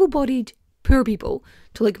 able-bodied poor people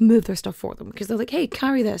to like move their stuff for them, because they're like, hey,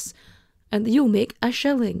 carry this and you'll make a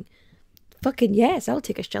shilling. Fucking yes, I'll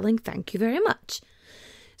take a shilling, thank you very much.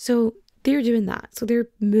 So they're doing that. So they're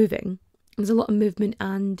moving. There's a lot of movement,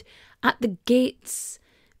 and at the gates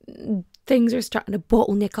things are starting to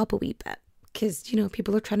bottleneck up a wee bit because, you know,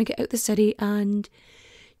 people are trying to get out the city and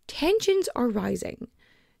tensions are rising.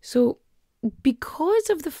 So because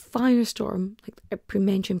of the firestorm, like I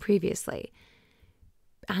mentioned previously,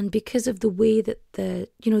 and because of the way that the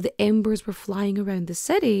embers were flying around the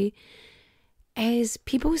city, as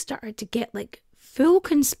people started to get like full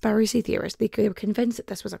conspiracy theorists, they were convinced that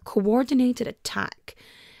this was a coordinated attack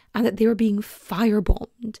and that they were being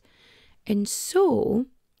firebombed. And so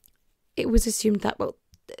it was assumed that, well,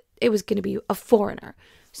 it was going to be a foreigner.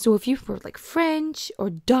 So if you were like French or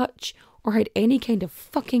Dutch or had any kind of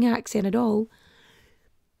fucking accent at all,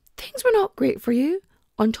 things were not great for you.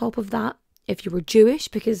 On top of that, if you were Jewish,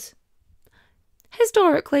 because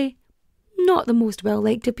historically, not the most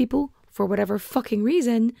well-liked of people for whatever fucking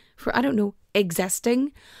reason, for, I don't know,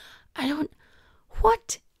 existing. Anyway,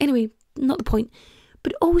 not the point.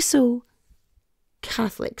 But also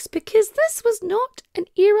Catholics, because this was not an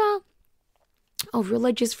era of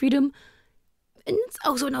religious freedom. And it's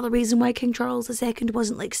also another reason why King Charles II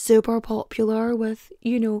wasn't like super popular with,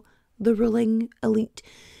 you know, the ruling elite.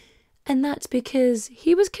 And that's because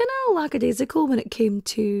he was kind of lackadaisical when it came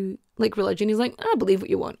to like religion. He's like, I believe what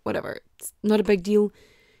you want, whatever. It's not a big deal.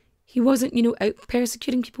 He wasn't, you know, out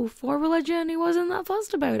persecuting people for religion. He wasn't that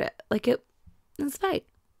fussed about it. Like it's fine,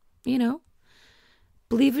 you know.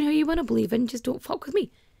 Believe in who you want to believe in, just don't fuck with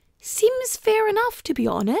me. Seems fair enough, to be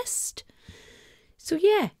honest. So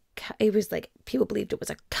yeah, it was like, people believed it was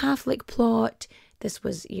a Catholic plot. This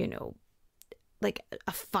was, you know, like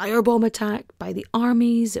a firebomb attack by the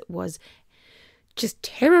armies. It was just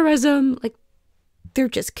terrorism. Like, they're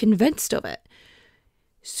just convinced of it.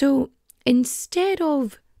 So instead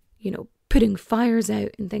of, you know, putting fires out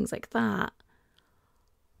and things like that,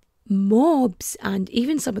 mobs and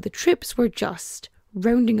even some of the troops were just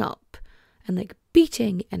rounding up and like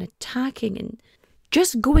beating and attacking and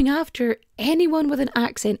just going after anyone with an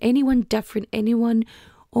accent, anyone different, anyone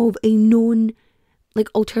of a known like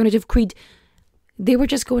alternative creed. They were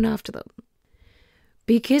just going after them.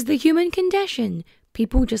 Because the human condition,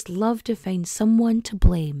 people just love to find someone to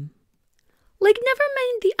blame. Like, never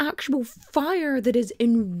mind the actual fire that is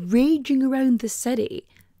enraging around the city,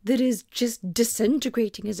 that is just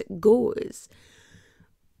disintegrating as it goes.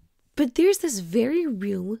 But there's this very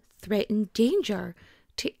real threat and danger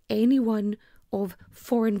to anyone of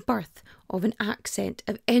foreign birth, of an accent,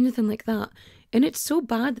 of anything like that. And it's so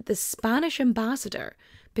bad that the Spanish ambassador,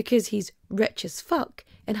 because he's rich as fuck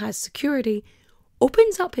and has security,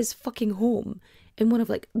 opens up his fucking home in one of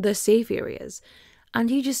like the safe areas, and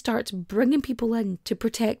he just starts bringing people in to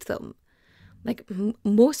protect them. Like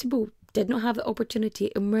most people did not have the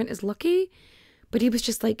opportunity and weren't as lucky, but he was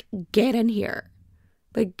just like, get in here.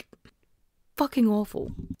 Like, fucking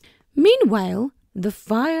awful. Meanwhile, the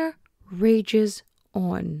fire rages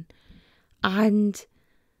on, and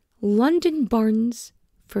London burns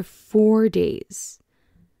for 4 days.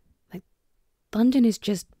 Like, London is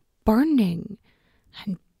just burning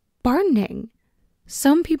and burning.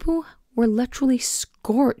 Some people were literally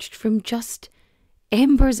scorched from just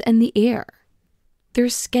embers in the air. Their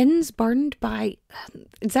skins burned by,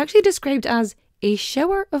 it's actually described as a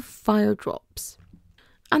shower of fire drops.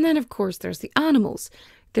 And then, of course, there's the animals.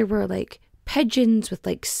 There were like pigeons with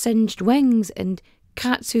like singed wings and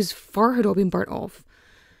cats whose fur had all been burnt off.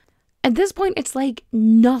 At this point, it's like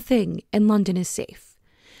nothing in London is safe.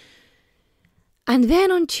 And then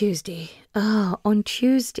on Tuesday,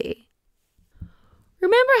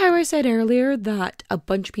 remember how I said earlier that a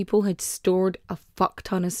bunch of people had stored a fuck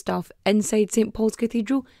ton of stuff inside St. Paul's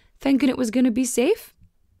Cathedral thinking it was going to be safe?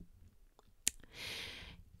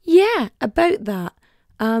 Yeah, about that.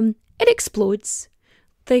 It explodes.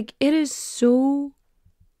 Like, it is so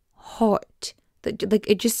hot that like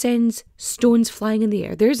it just sends stones flying in the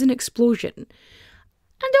air. There's an explosion.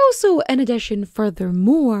 And also, in addition,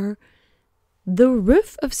 furthermore, the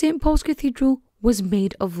roof of St. Paul's Cathedral was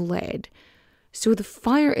made of lead. So the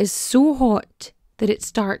fire is so hot that it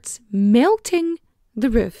starts melting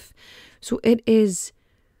the roof. So it is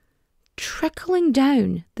trickling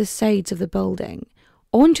down the sides of the building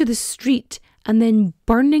onto the street and then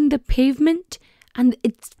burning the pavement, and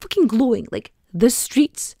it's fucking glowing. Like, the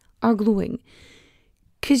streets are glowing.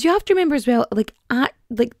 Because you have to remember as well, like, at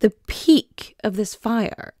like the peak of this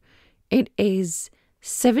fire, it is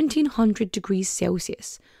 1700 degrees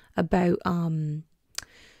Celsius, about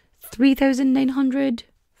 3,900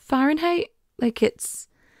 Fahrenheit. Like, it's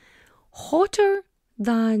hotter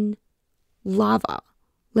than lava,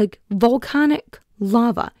 like volcanic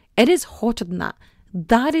lava. It is hotter than that.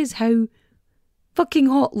 That is how fucking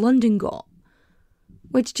hot London got,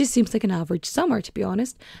 which just seems like an average summer, to be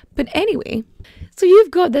honest. But anyway, so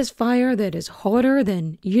you've got this fire that is hotter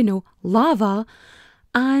than, you know, lava,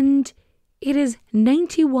 and it is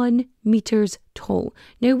 91 metres tall.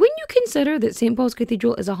 Now, when you consider that St. Paul's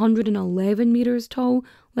Cathedral is 111 metres tall,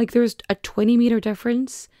 like there's a 20 metre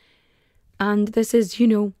difference, and this is, you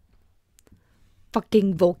know,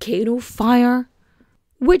 fucking volcano fire,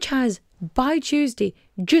 which has, by Tuesday,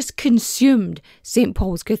 just consumed St.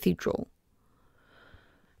 Paul's Cathedral.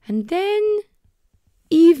 And then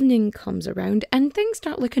evening comes around and things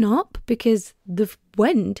start looking up because the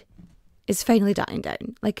wind is finally dying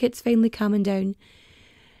down. Like, it's finally calming down.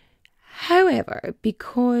 However,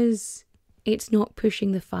 because it's not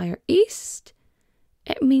pushing the fire east,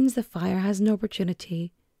 it means the fire has an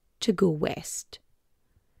opportunity to go west,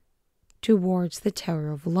 towards the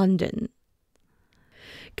Tower of London.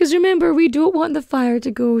 Because remember, we don't want the fire to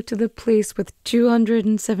go to the place with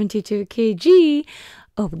 272 kg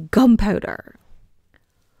of gunpowder.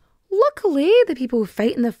 Luckily, the people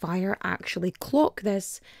fighting the fire actually clock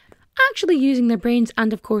this. Actually using their brains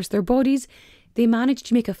and, of course, their bodies, they managed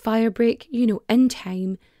to make a fire break, you know, in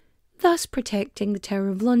time, thus protecting the Tower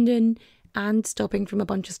of London and stopping from a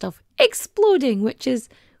bunch of stuff exploding, which is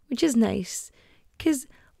nice. Because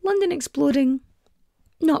London exploding,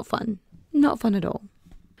 not fun. Not fun at all.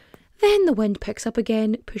 Then the wind picks up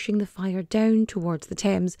again, pushing the fire down towards the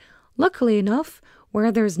Thames. Luckily enough,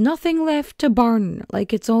 where there's nothing left to burn,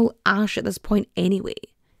 like it's all ash at this point anyway.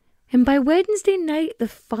 And by Wednesday night, the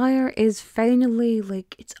fire is finally,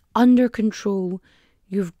 like, it's under control.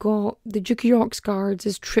 You've got the Duke of York's guards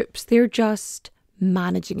as troops. They're just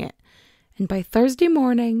managing it. And by Thursday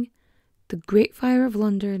morning, the Great Fire of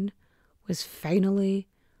London was finally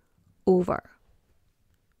over.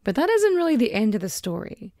 But that isn't really the end of the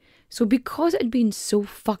story. So because it had been so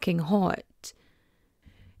fucking hot,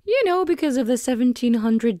 you know, because of the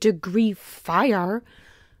 1700 degree fire,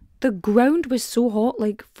 the ground was so hot,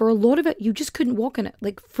 like, for a lot of it, you just couldn't walk in it,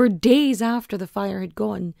 like, for days after the fire had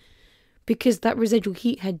gone, because that residual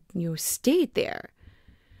heat had, you know, stayed there.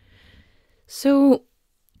 So,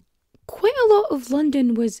 quite a lot of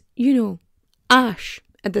London was, you know, ash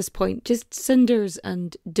at this point, just cinders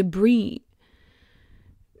and debris.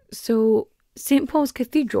 So, St. Paul's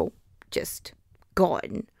Cathedral, just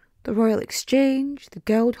gone. the Royal Exchange, the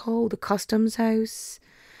Guildhall, the Customs House,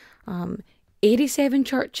 87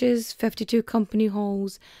 churches, 52 company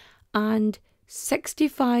halls, and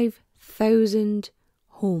 65,000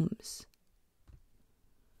 homes.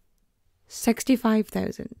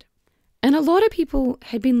 65,000. And a lot of people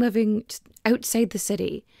had been living just outside the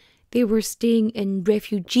city. They were staying in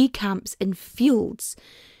refugee camps in fields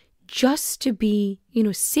just to be,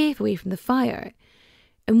 safe away from the fire.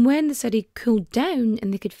 And when the city cooled down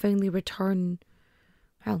and they could finally return,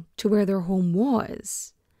 to where their home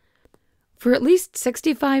was, for at least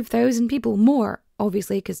 65,000 people, more,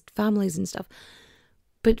 obviously, because families and stuff,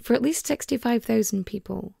 but for at least 65,000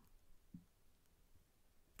 people,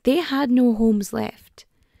 they had no homes left.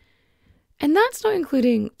 And that's not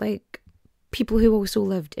including, people who also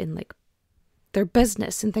lived in, their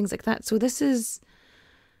business and things like that. So it's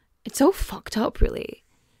all fucked up, really.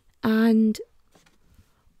 And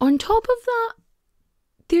on top of that,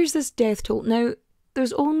 there's this death toll. Now,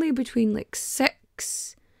 there's only between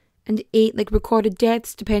 6 and 8 recorded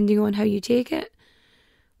deaths, depending on how you take it.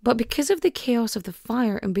 But because of the chaos of the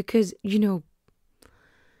fire and because, the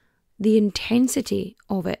intensity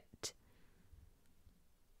of it,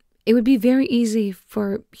 it would be very easy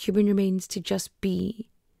for human remains to just be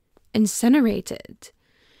incinerated.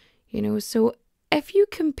 So if you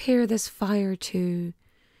compare this fire to,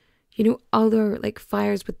 other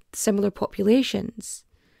fires with similar populations,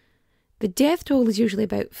 the death toll is usually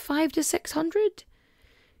about 500 to 600.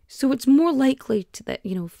 So it's more likely that,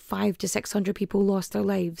 500 to 600 people lost their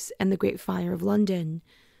lives in the Great Fire of London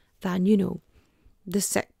than, the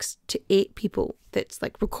 6 to 8 people that's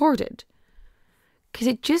recorded. Because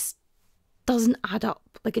it just doesn't add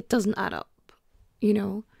up. It doesn't add up,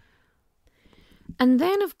 And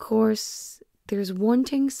then, of course, there's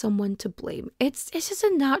wanting someone to blame. It's just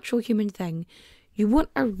a natural human thing. You want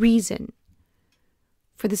a reason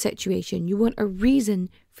for the situation. You want a reason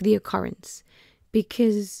for the occurrence.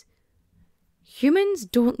 Because humans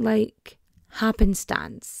don't like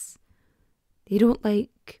happenstance. They don't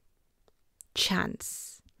like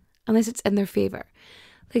chance. Unless it's in their favour.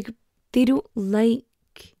 They don't like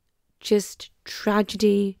just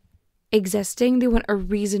tragedy existing. They want a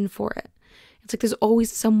reason for it. It's there's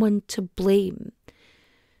always someone to blame.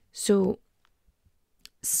 So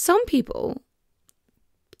some people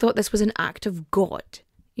thought this was an act of God,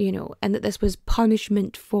 and that this was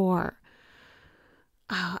punishment for,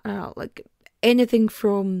 I don't know, anything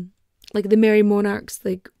from the Merry Monarchs,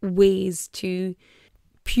 ways to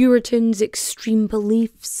Puritans' extreme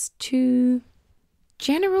beliefs to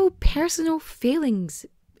general personal failings,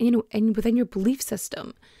 within your belief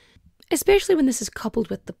system. Especially when this is coupled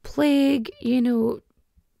with the plague, they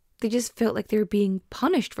just felt like they were being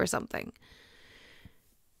punished for something.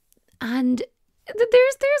 And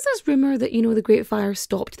there's this rumour that, the Great Fire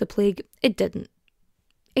stopped the plague. It didn't.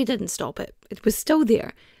 It didn't stop it. It was still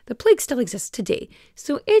there. The plague still exists today.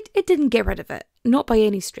 So it didn't get rid of it. Not by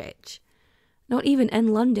any stretch. Not even in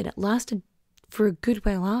London. It lasted for a good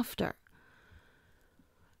while after.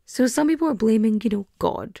 So some people are blaming,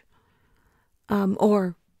 God.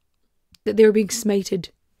 Or that they were being smited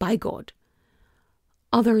by God.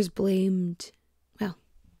 Others blamed,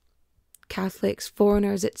 Catholics,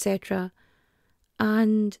 foreigners, etc.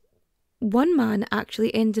 And one man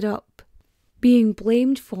actually ended up being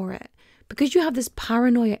blamed for it because you have this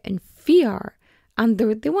paranoia and fear, and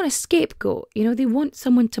they want a scapegoat, they want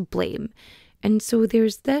someone to blame. And so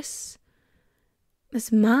there's this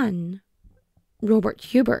man, Robert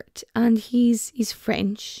Hubert, and he's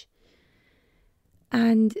French,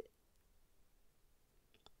 and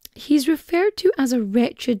he's referred to as a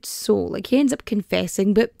wretched soul. He ends up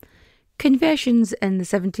confessing, but confessions in the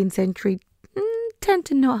 17th century tend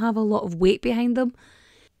to not have a lot of weight behind them.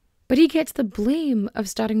 But he gets the blame of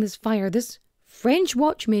starting this fire. This French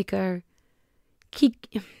watchmaker,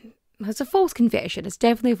 it's a false confession. It's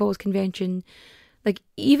definitely a false confession.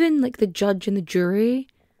 Even the judge and the jury,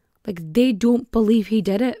 they don't believe he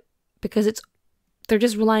did it because they're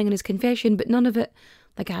just relying on his confession, but none of it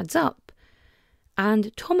adds up.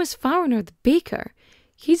 And Thomas Fariner, the baker,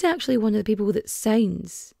 he's actually one of the people that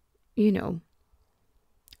signs, his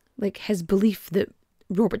belief that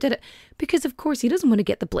Robert did it. Because, of course, he doesn't want to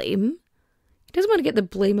get the blame. He doesn't want to get the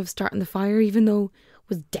blame of starting the fire, even though it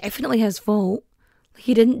was definitely his fault.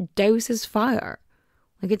 He didn't douse his fire.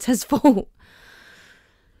 It's his fault.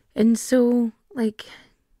 And so,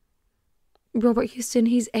 Robert Houston,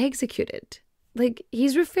 he's executed.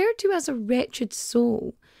 He's referred to as a wretched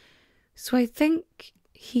soul. So I think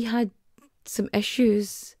he had some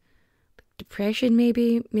issues, depression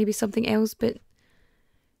maybe something else, but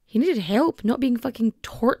he needed help, not being fucking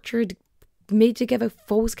tortured, made to give a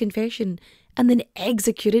false confession and then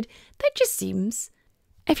executed. That just seems,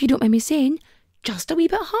 if you don't mind me saying, just a wee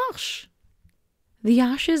bit harsh. The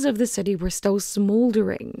ashes of the city were still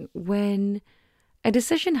smouldering when a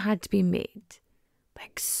decision had to be made.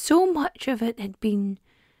 Like, so much of it had been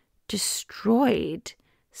destroyed.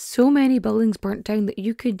 So many buildings burnt down that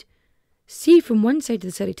you could see from one side of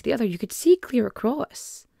the city to the other. You could see clear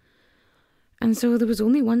across. And so there was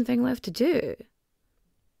only one thing left to do.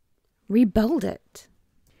 Rebuild it.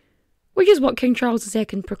 Which is what King Charles II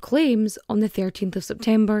proclaims on the 13th of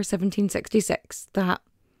September 1766, that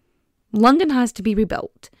London has to be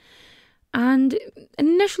rebuilt. And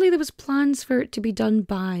initially there was plans for it to be done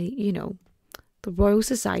by, the Royal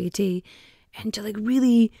Society, and to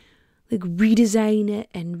really redesign it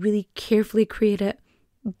and really carefully create it.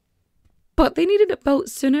 But they needed it built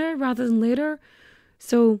sooner rather than later.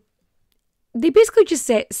 So they basically just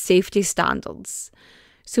set safety standards.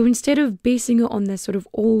 So instead of basing it on this sort of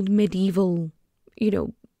old medieval,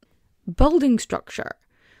 building structure,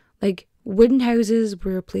 like wooden houses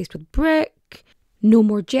were replaced with brick, no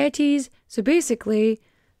more jetties. So basically,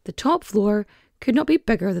 the top floor could not be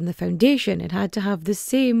bigger than the foundation. It had to have the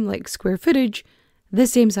same square footage, the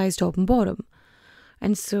same size top and bottom.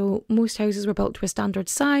 And so most houses were built to a standard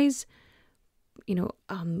size.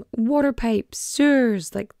 Water pipes,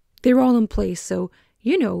 sewers, they're all in place. So,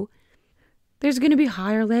 there's going to be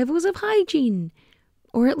higher levels of hygiene,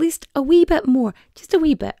 or at least a wee bit more, just a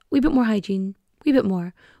wee bit more hygiene, wee bit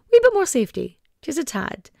more safety, just a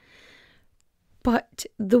tad. But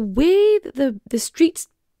the way that the streets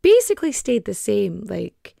basically stayed the same,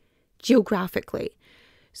 geographically.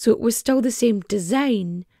 So it was still the same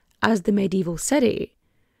design as the medieval city,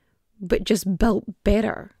 but just built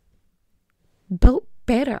better. Built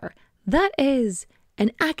better. That is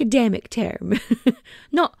an academic term.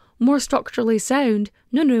 Not more structurally sound.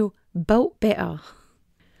 No, built better.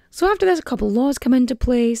 So after this, a couple laws come into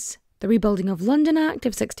place. The Rebuilding of London Act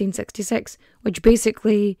of 1666, which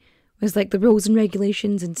basically was the rules and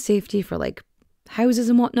regulations and safety for houses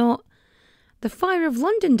and whatnot. The Fire of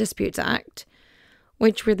London Disputes Act,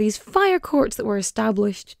 which were these fire courts that were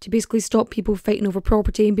established to basically stop people fighting over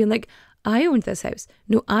property and being like, I owned this house.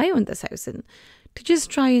 No, I owned this house. And to just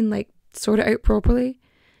try and sort it out properly.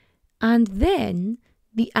 And then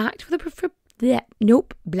the Act for the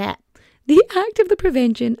The Act of the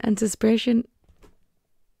Prevention and Suppression.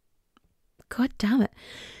 God damn it.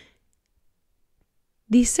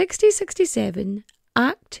 The 1667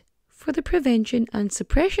 Act for the Prevention and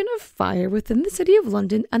Suppression of Fire within the City of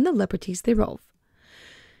London and the Liberties thereof.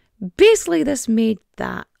 Basically, this made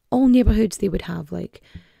that all neighbourhoods, they would have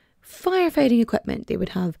firefighting equipment. They would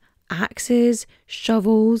have axes,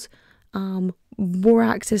 shovels, more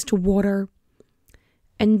access to water.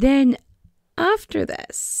 And then after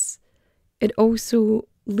this, it also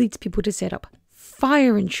leads people to set up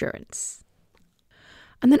fire insurance.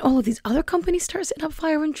 And then all of these other companies start setting up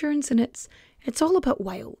fire insurance, and it's all a bit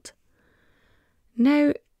wild.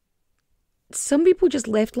 Now, some people just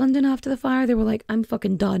left London after the fire. They were like, I'm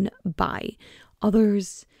fucking done, bye.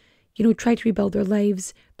 Others, tried to rebuild their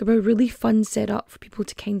lives. There were really fun set up for people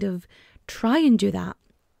to kind of try and do that.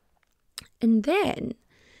 And then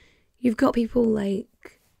you've got people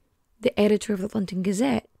like the editor of the London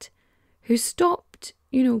Gazette, who stopped,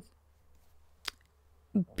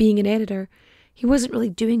 being an editor. He wasn't really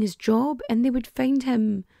doing his job, and they would find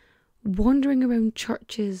him wandering around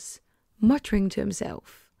churches, muttering to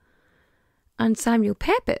himself. And Samuel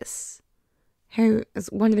Pepys, who is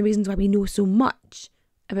one of the reasons why we know so much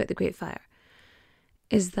about the Great Fire,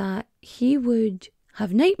 is that he would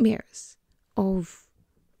have nightmares of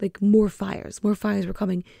more fires. More fires were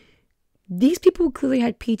coming. These people clearly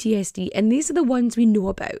had PTSD, and these are the ones we know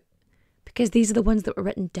about, because these are the ones that were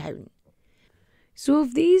written down. So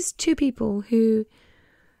of these two people who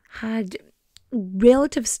had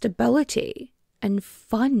relative stability and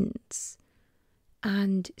funds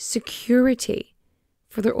and security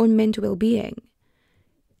for their own mental well-being,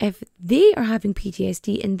 if they are having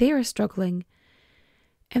PTSD and they are struggling,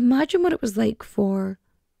 imagine what it was like for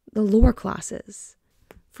the lower classes,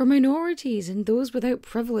 for minorities and those without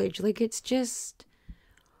privilege. It's just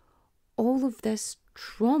all of this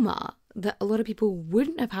trauma that a lot of people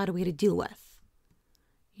wouldn't have had a way to deal with.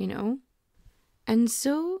 And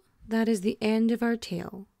so that is the end of our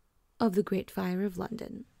tale of the Great Fire of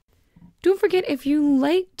London. Don't forget, if you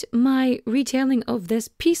liked my retelling of this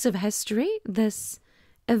piece of history, this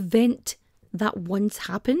event that once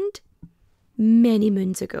happened many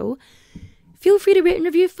moons ago, feel free to rate and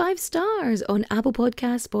review 5 stars on Apple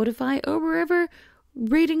Podcasts, Spotify, or wherever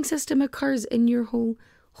rating system occurs in your whole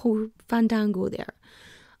fandango there.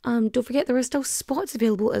 Don't forget there are still spots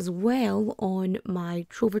available as well on my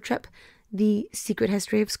Trover trip, the Secret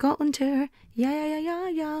History of Scotland tour.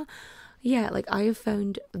 Yeah. Like I have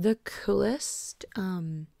found the coolest.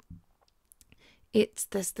 It's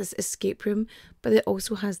this escape room, but it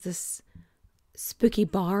also has this spooky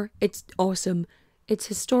bar. It's awesome. It's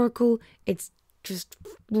historical. It's just,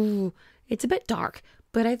 it's a bit dark,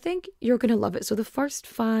 but I think you're gonna love it. So the first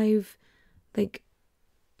 5, like,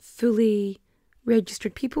 fully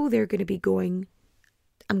registered people, they're gonna be going.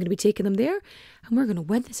 I'm gonna be taking them there, and we're gonna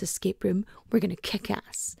win this escape room. We're gonna kick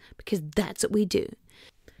ass because that's what we do.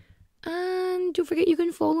 And don't forget, you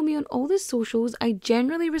can follow me on all the socials. I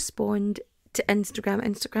generally respond to Instagram.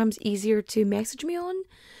 Instagram's easier to message me on.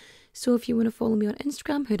 So if you want to follow me on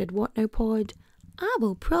Instagram, Who Did What Now Pod, I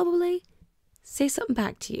will probably say something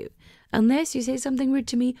back to you. Unless you say something rude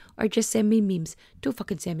to me or just send me memes. Don't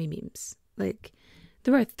fucking send me memes. Like,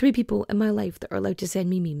 there are 3 people in my life that are allowed to send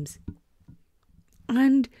me memes.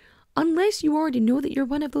 And unless you already know that you're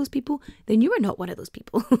one of those people, then you are not one of those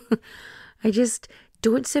people.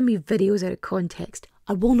 Don't send me videos out of context.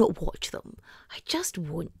 I will not watch them. I just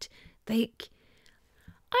won't. Like,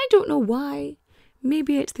 I don't know why.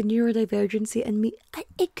 Maybe it's the neurodivergency in me.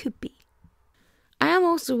 It could be. I am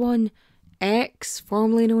also on X,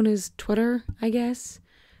 formerly known as Twitter, I guess,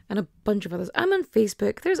 and a bunch of others. I'm on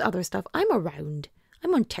Facebook. There's other stuff. I'm around.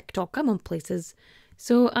 I'm on TikTok. I'm on places.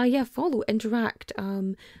 So, follow, interact.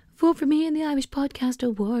 Vote for me in the Irish Podcast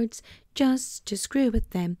Awards just to screw with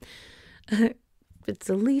them. It's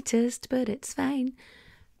elitist, but it's fine.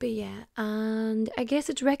 But yeah, and I guess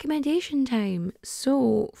it's recommendation time.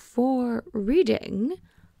 So for reading,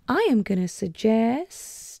 I am going to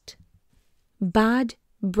suggest Bad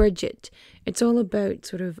Bridget. It's all about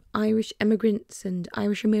sort of Irish immigrants and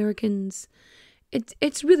Irish Americans.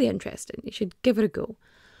 It's really interesting. You should give it a go.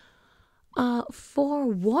 For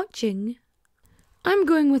watching, I'm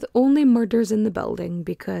going with Only Murders in the Building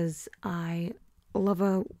because I love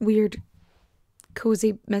a weird,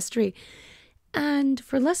 cozy mystery. And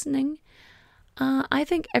for listening, I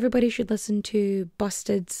think everybody should listen to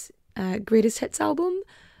Busted's Greatest Hits album.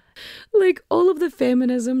 Like, all of the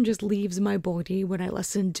feminism just leaves my body when I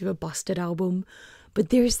listen to a Busted album. But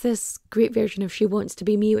there's this great version of She Wants to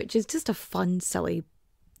Be Me, which is just a fun, silly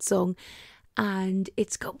song. And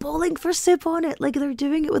it's got Bowling for Soup on it. Like, they're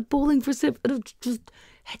doing it with Bowling for Soup. And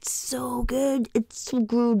it's so good. It's so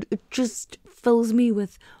good. It just fills me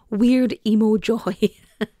with weird emo joy.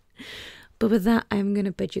 But with that, I'm going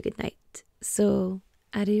to bid you good night. So,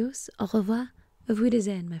 adios, au revoir, auf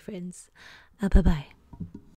Wiedersehen, my friends. Bye-bye.